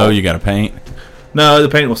out if you mow, you got to paint. no, the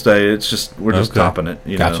paint will stay. It's just we're just Okay. topping it.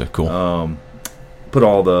 Gotcha, cool. Put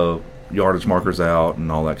all the yardage markers out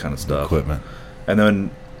and all that kind of stuff. Equipment. And then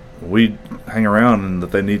we hang around, and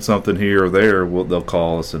if they need something here or there, they'll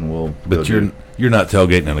call us and we'll. But go do you're not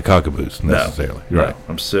tailgating in a cockaboose necessarily. No, Right.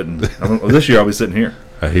 I'm sitting. This year I'll be sitting here.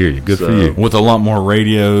 I hear you. Good for So- you. With a lot more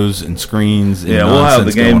radios and screens. And Yeah, we'll have the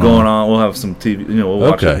nonsense game going on. We'll have some TV. We'll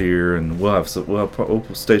watch Okay. it here, and we'll have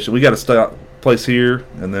station. We got a place here,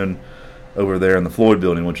 and then over there in the Floyd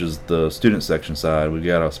building, which is the student section side, we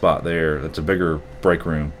got a spot there. It's a bigger break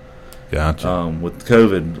room. Gotcha. With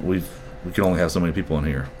COVID, we can only have so many people in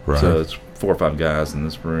here, Right. so it's 4 or 5 guys in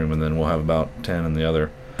this room, and then we'll have about 10 in the other.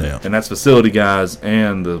 Yeah. And that's facility guys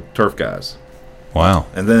and the turf guys. Wow.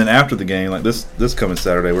 And then after the game, like this coming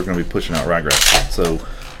Saturday, we're going to be pushing out ryegrass. So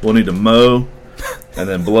we'll need to mow and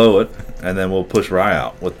then blow it, and then we'll push rye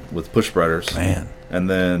out with push spreaders. Man. And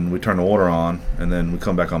then we turn the water on, and then we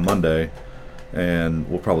come back on Monday, and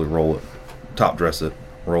we'll probably roll it, top dress it,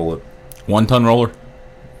 roll it. 1-ton roller.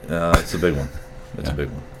 It's a big one. It's a big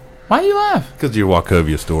one. Why do you laugh? Because of your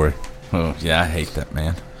Wachovia story. Oh, yeah, I hate that,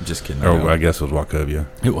 man. I'm just kidding. Or I guess it was Wachovia.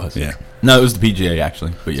 It was. Yeah. No, it was the PGA,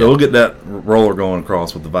 actually. But yeah. So we'll get that roller going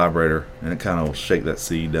across with the vibrator, and it kind of will shake that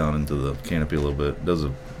seed down into the canopy a little bit. It does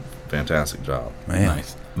a fantastic job. Man.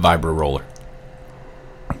 Nice. Vibra roller.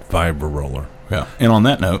 Vibra roller. Yeah. And on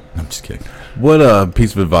that note, I'm just kidding. What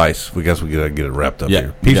piece of advice? We guess we gotta get it wrapped up Yeah.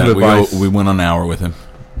 here. Piece of we advice. we went an hour with him.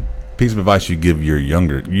 Piece of advice you give your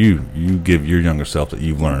younger you give your younger self that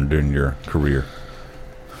you've learned during your career.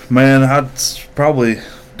 Man, I'd probably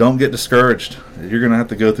don't get discouraged. You're going to have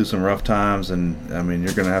to go through some rough times, and I mean,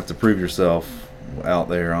 you're going to have to prove yourself out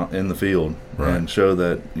there in the field Right. and show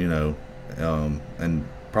that and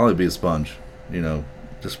probably be a sponge.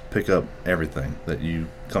 Just pick up everything that you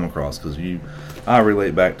come across, because I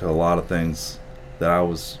relate back to a lot of things that I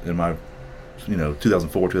was in my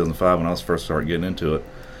 2004, 2005 when I was first started getting into it.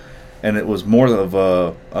 And it was more of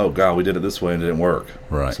oh God, we did it this way and it didn't work.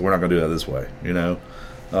 Right. So we're not going to do that this way,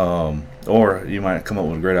 or you might come up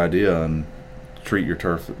with a great idea and treat your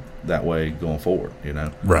turf that way going forward,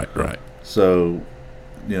 Right. Right. So,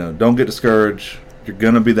 don't get discouraged. You're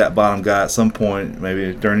going to be that bottom guy at some point,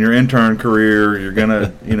 maybe during your intern career. You're going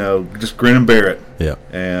to, just grin and bear it. Yeah.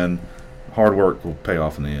 And hard work will pay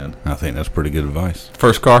off in the end. I think that's pretty good advice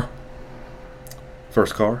First car?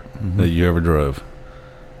 First car? that you ever drove.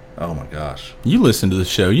 Oh my gosh. You listen to the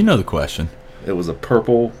show. You know the question. It was a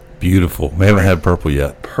purple Beautiful. We haven't had purple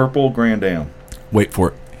yet. Grand Am. Wait for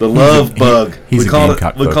it. The love bug. he's we a called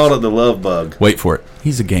Gamecock, it. We folks. called it the love bug. Wait for it.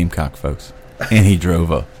 He's a Gamecock, folks. And he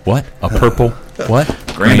drove a what? A purple what?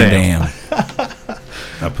 Grand Am.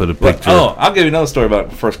 I put a But, picture. I'll give you another story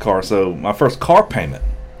about the first car. So my first car payment,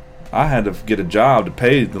 I had to get a job to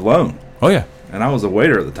pay the loan, Oh, yeah. and I was a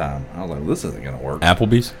waiter at the time. I was like, well, "This isn't going to work."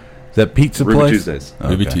 Applebee's. Is that pizza Ruby place? Tuesdays,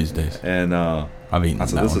 Ruby Okay. Tuesdays. and I've eaten I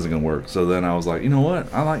said, that "This one. isn't going to work." So then I was like, "You know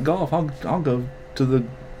what? I like golf. I'll go to the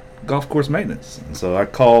golf course maintenance." And so I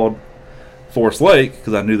called Forest Lake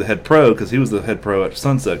because I knew the head pro, because he was the head pro at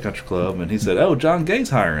Sunset Country Club, and he said, "Oh, John Gay's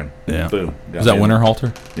hiring." Yeah. Boom. Is that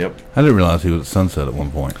Winterhalter? Yep. I didn't realize he was at Sunset at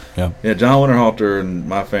one point. Yeah. Yeah, John Winterhalter and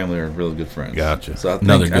my family are really good friends. Gotcha. So I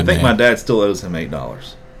Another think, good my man. dad still owes him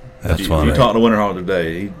 $8. That's If funny. you talk to Winterhalter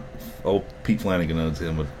today, old Pete Flanagan owes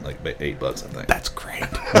him with like $8, I think. That's great.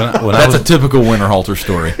 When I That's was, a typical Winterhalter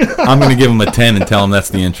story. I'm going to give him a 10 and tell him that's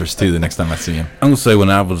the interest, too, the next time I see him. I'm gonna say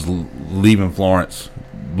when I was leaving Florence,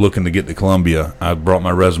 looking to get to Columbia, I brought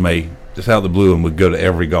my resume just out of the blue and would go to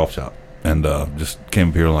every golf shop and just came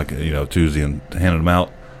up here like Tuesday and handed them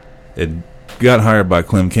out. It got hired by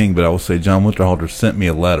Clem King, but I will say John Winterhalter sent me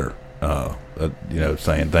a letter,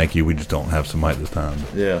 saying thank you. We just don't have somebody this time.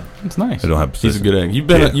 Yeah, it's nice. I don't have. He's a good egg. You've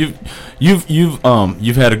been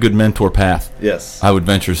you've had a good mentor path. Yes, I would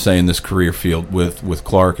venture to say in this career field with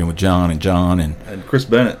Clark and with John and Chris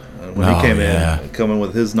Bennett. When he came in, coming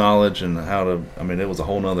with his knowledge and how to, it was a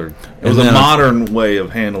whole nother, it was a modern way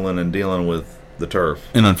of handling and dealing with the turf.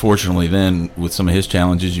 And unfortunately then, with some of his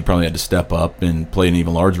challenges, you probably had to step up and play an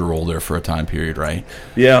even larger role there for a time period, right?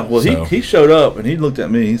 Yeah, well, he showed up and he looked at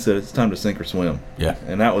me, he said, it's time to sink or swim. Yeah.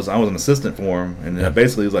 And I was an assistant for him, and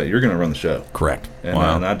basically he was like, you're going to run the show. Correct. And,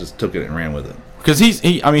 and I just took it and ran with it. Because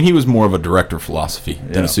he was more of a director philosophy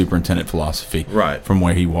than a superintendent philosophy, right? From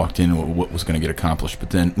where he walked in, what was going to get accomplished, but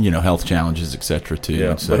then health challenges, etc. too.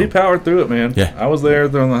 Yeah, so, but he powered through it, man. Yeah, I was there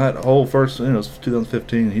during that whole first. It was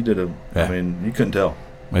 2015. He did you couldn't tell.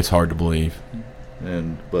 It's hard to believe,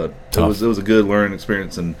 but tough. It was a good learning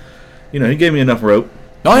experience, and he gave me enough rope.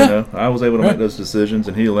 Oh yeah, I was able to make those decisions,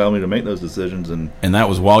 and he allowed me to make those decisions, and that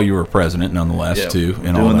was while you were president, nonetheless, too.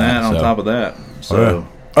 And doing all that on top of that, so.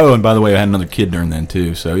 Oh, and by the way, I had another kid during then,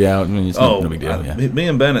 too. So, yeah, it's no big deal. Me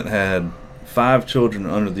and Bennett had 5 children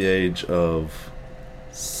under the age of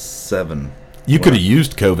 7. You could have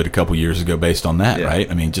used COVID a couple years ago based on that, right?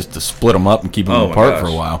 Just to split them up and keep them apart for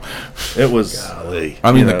a while. It was... Golly.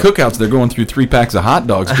 The cookouts, they're going through 3 packs of hot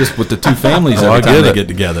dogs just with the 2 families every time they get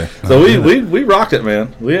together. So we rocked it,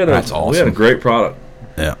 man. That's awesome. We had a great product.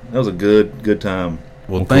 Yeah. That was a good time.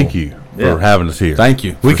 Well, thank you for having us here. Thank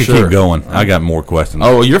you. We could keep going. I got more questions.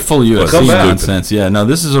 Oh, you're full of USC nonsense. Yeah, no,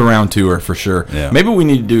 this is a round tour for sure. Yeah. Maybe what we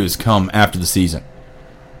need to do is come after the season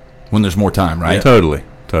when there's more time, right? Yeah. Totally.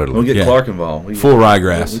 We'll get Clark involved. Full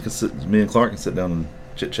ryegrass. Me and Clark can sit down and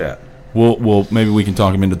chit-chat. Well, maybe we can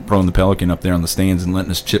talk him into throwing the Pelican up there on the stands and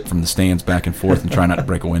letting us chip from the stands back and forth and try not to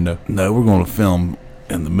break a window. No, we're going to film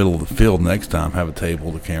in the middle of the field next time. Have a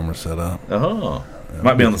table, the camera set up. Oh.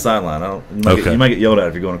 Might be on the sideline. You might get yelled at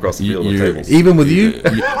if you're going across the field with tables. Even with you?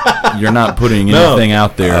 You're not putting anything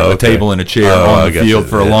out there, a table and a chair on the field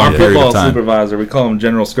for a long period of time. Our football supervisor, we call him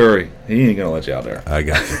General Scurry. He ain't going to let you out there. I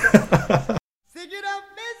got you.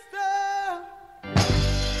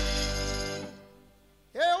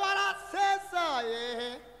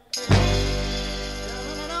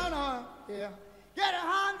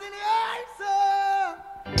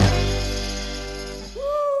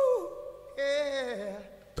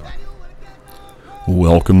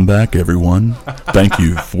 Welcome back, everyone. Thank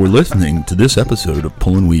you for listening to this episode of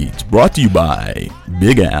Pullin' Weeds, brought to you by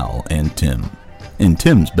Big Al and Tim, in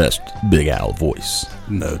Tim's best Big Al voice.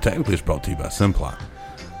 No, technically it's brought to you by Simplot.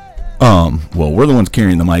 Well, we're the ones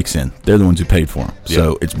carrying the mics in. They're the ones who paid for them. Yep.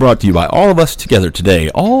 So it's brought to you by all of us together today.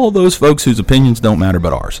 All those folks whose opinions don't matter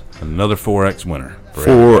but ours. Another 4X winner.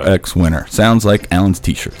 4X winner. Sounds like Alan's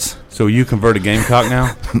T-shirts. So you converted Gamecock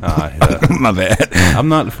now? My bad. I'm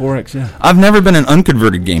not the 4X yet. I've never been an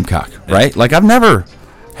unconverted Gamecock, right? Like, I've never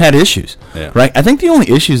had issues, right? I think the only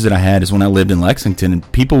issues that I had is when I lived in Lexington and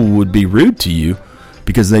people would be rude to you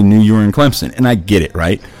because they knew you were in Clemson. And I get it,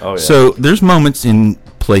 right? Oh, yeah. So there's moments in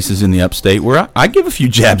places in the upstate where I give a few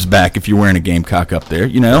jabs back if you're wearing a Gamecock up there,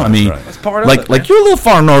 That's part of it, like you're a little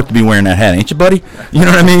far north to be wearing that hat, ain't you, buddy? You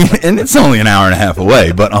know what I mean? And it's only an hour and a half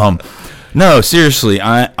away, but no, seriously,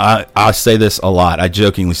 I say this a lot. I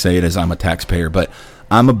jokingly say it as I'm a taxpayer, but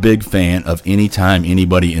I'm a big fan of any time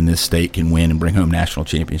anybody in this state can win and bring home national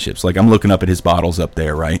championships. Like, I'm looking up at his bottles up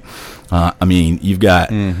there, right? You've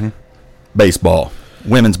got baseball,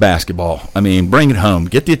 women's basketball. Bring it home.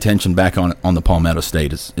 Get the attention back on the Palmetto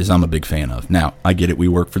State is I'm a big fan of. Now, I get it. We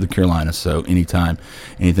work for the Carolinas, so anytime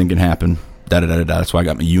anything can happen, That's why I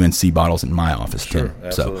got my UNC bottles in my office, sure, too.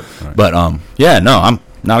 Absolutely. So, right. But, I'm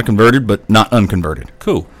not a converted, but not unconverted.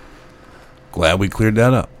 Cool. Glad we cleared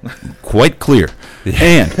that up. Quite clear.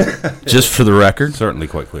 And, just for the record. Certainly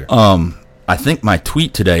quite clear. I think my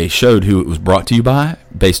tweet today showed who it was brought to you by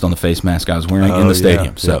based on the face mask I was wearing in the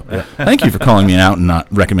stadium. Thank you for calling me out and not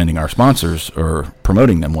recommending our sponsors or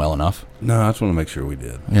promoting them well enough. No, I just want to make sure we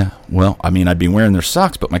did. Yeah. Well, I'd be wearing their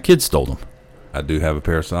socks, but my kids stole them. I do have a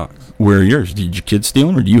pair of socks. Where are yours? Did your kids steal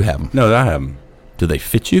them or do you have them? No, I have them. Do they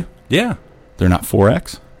fit you? Yeah. They're not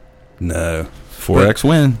 4X? No. 4X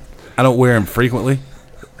win. I don't wear them frequently.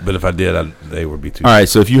 But if I did, they would be too. All right,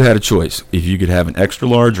 so if you had a choice, if you could have an extra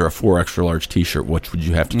large or a 4 extra large T-shirt, which would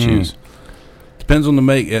you have to choose? Depends on the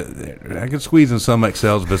make. I could squeeze in some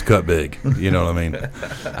XLs if it's cut big. You know what I mean?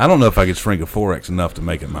 I don't know if I could shrink a 4X enough to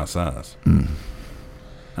make it my size.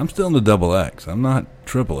 I'm still in the double X. I'm not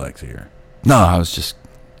triple X here. No, I was just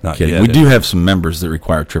Not Kidding. yet. We do have some members that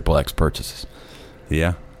require XXX purchases.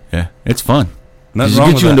 Yeah. Yeah, it's fun. Nothing It wrong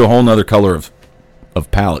gets with you that. into a whole nother color of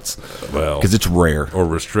palettes Well, because it's rare. or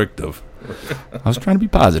restrictive. I was trying to be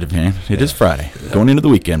positive, man. It is Friday, going into the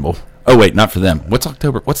weekend, boy. Oh wait, not for them. What's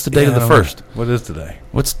October? What's the date of the first? What is today?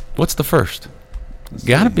 What's the first?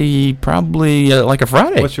 Got to be probably like a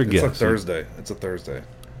Friday. What's your It's guess? like Thursday. It's a Thursday.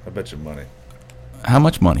 I bet you money. How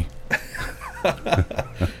much money?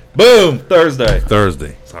 Boom! Thursday.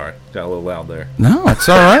 Thursday. Sorry, got a little loud there. No, it's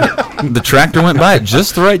all right. The tractor went by at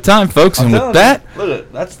just the right time, folks. And with that, Look at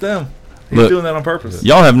it. That's them. He's Look, doing that on purpose.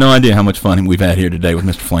 y'all have no idea how much fun we've had here today with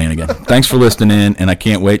Mr. Flanagan. Thanks for listening in, and I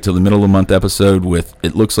can't wait till the middle of the month episode with,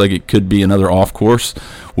 it looks like it could be another off course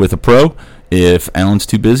with a pro if Alan's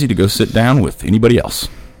too busy to go sit down with anybody else.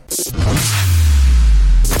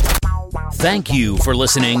 Thank you for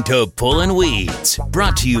listening to Pullin' Weeds,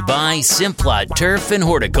 brought to you by Simplot Turf and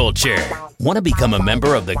Horticulture. Want to become a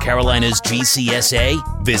member of the Carolinas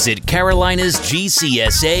GCSA? Visit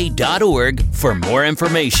carolinasgcsa.org for more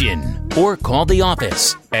information or call the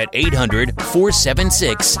office at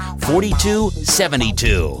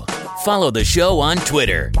 800-476-4272. Follow the show on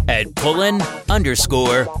Twitter at Pullin_Weeds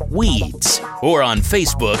or on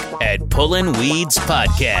Facebook at Pullin' Weeds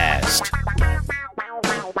Podcast.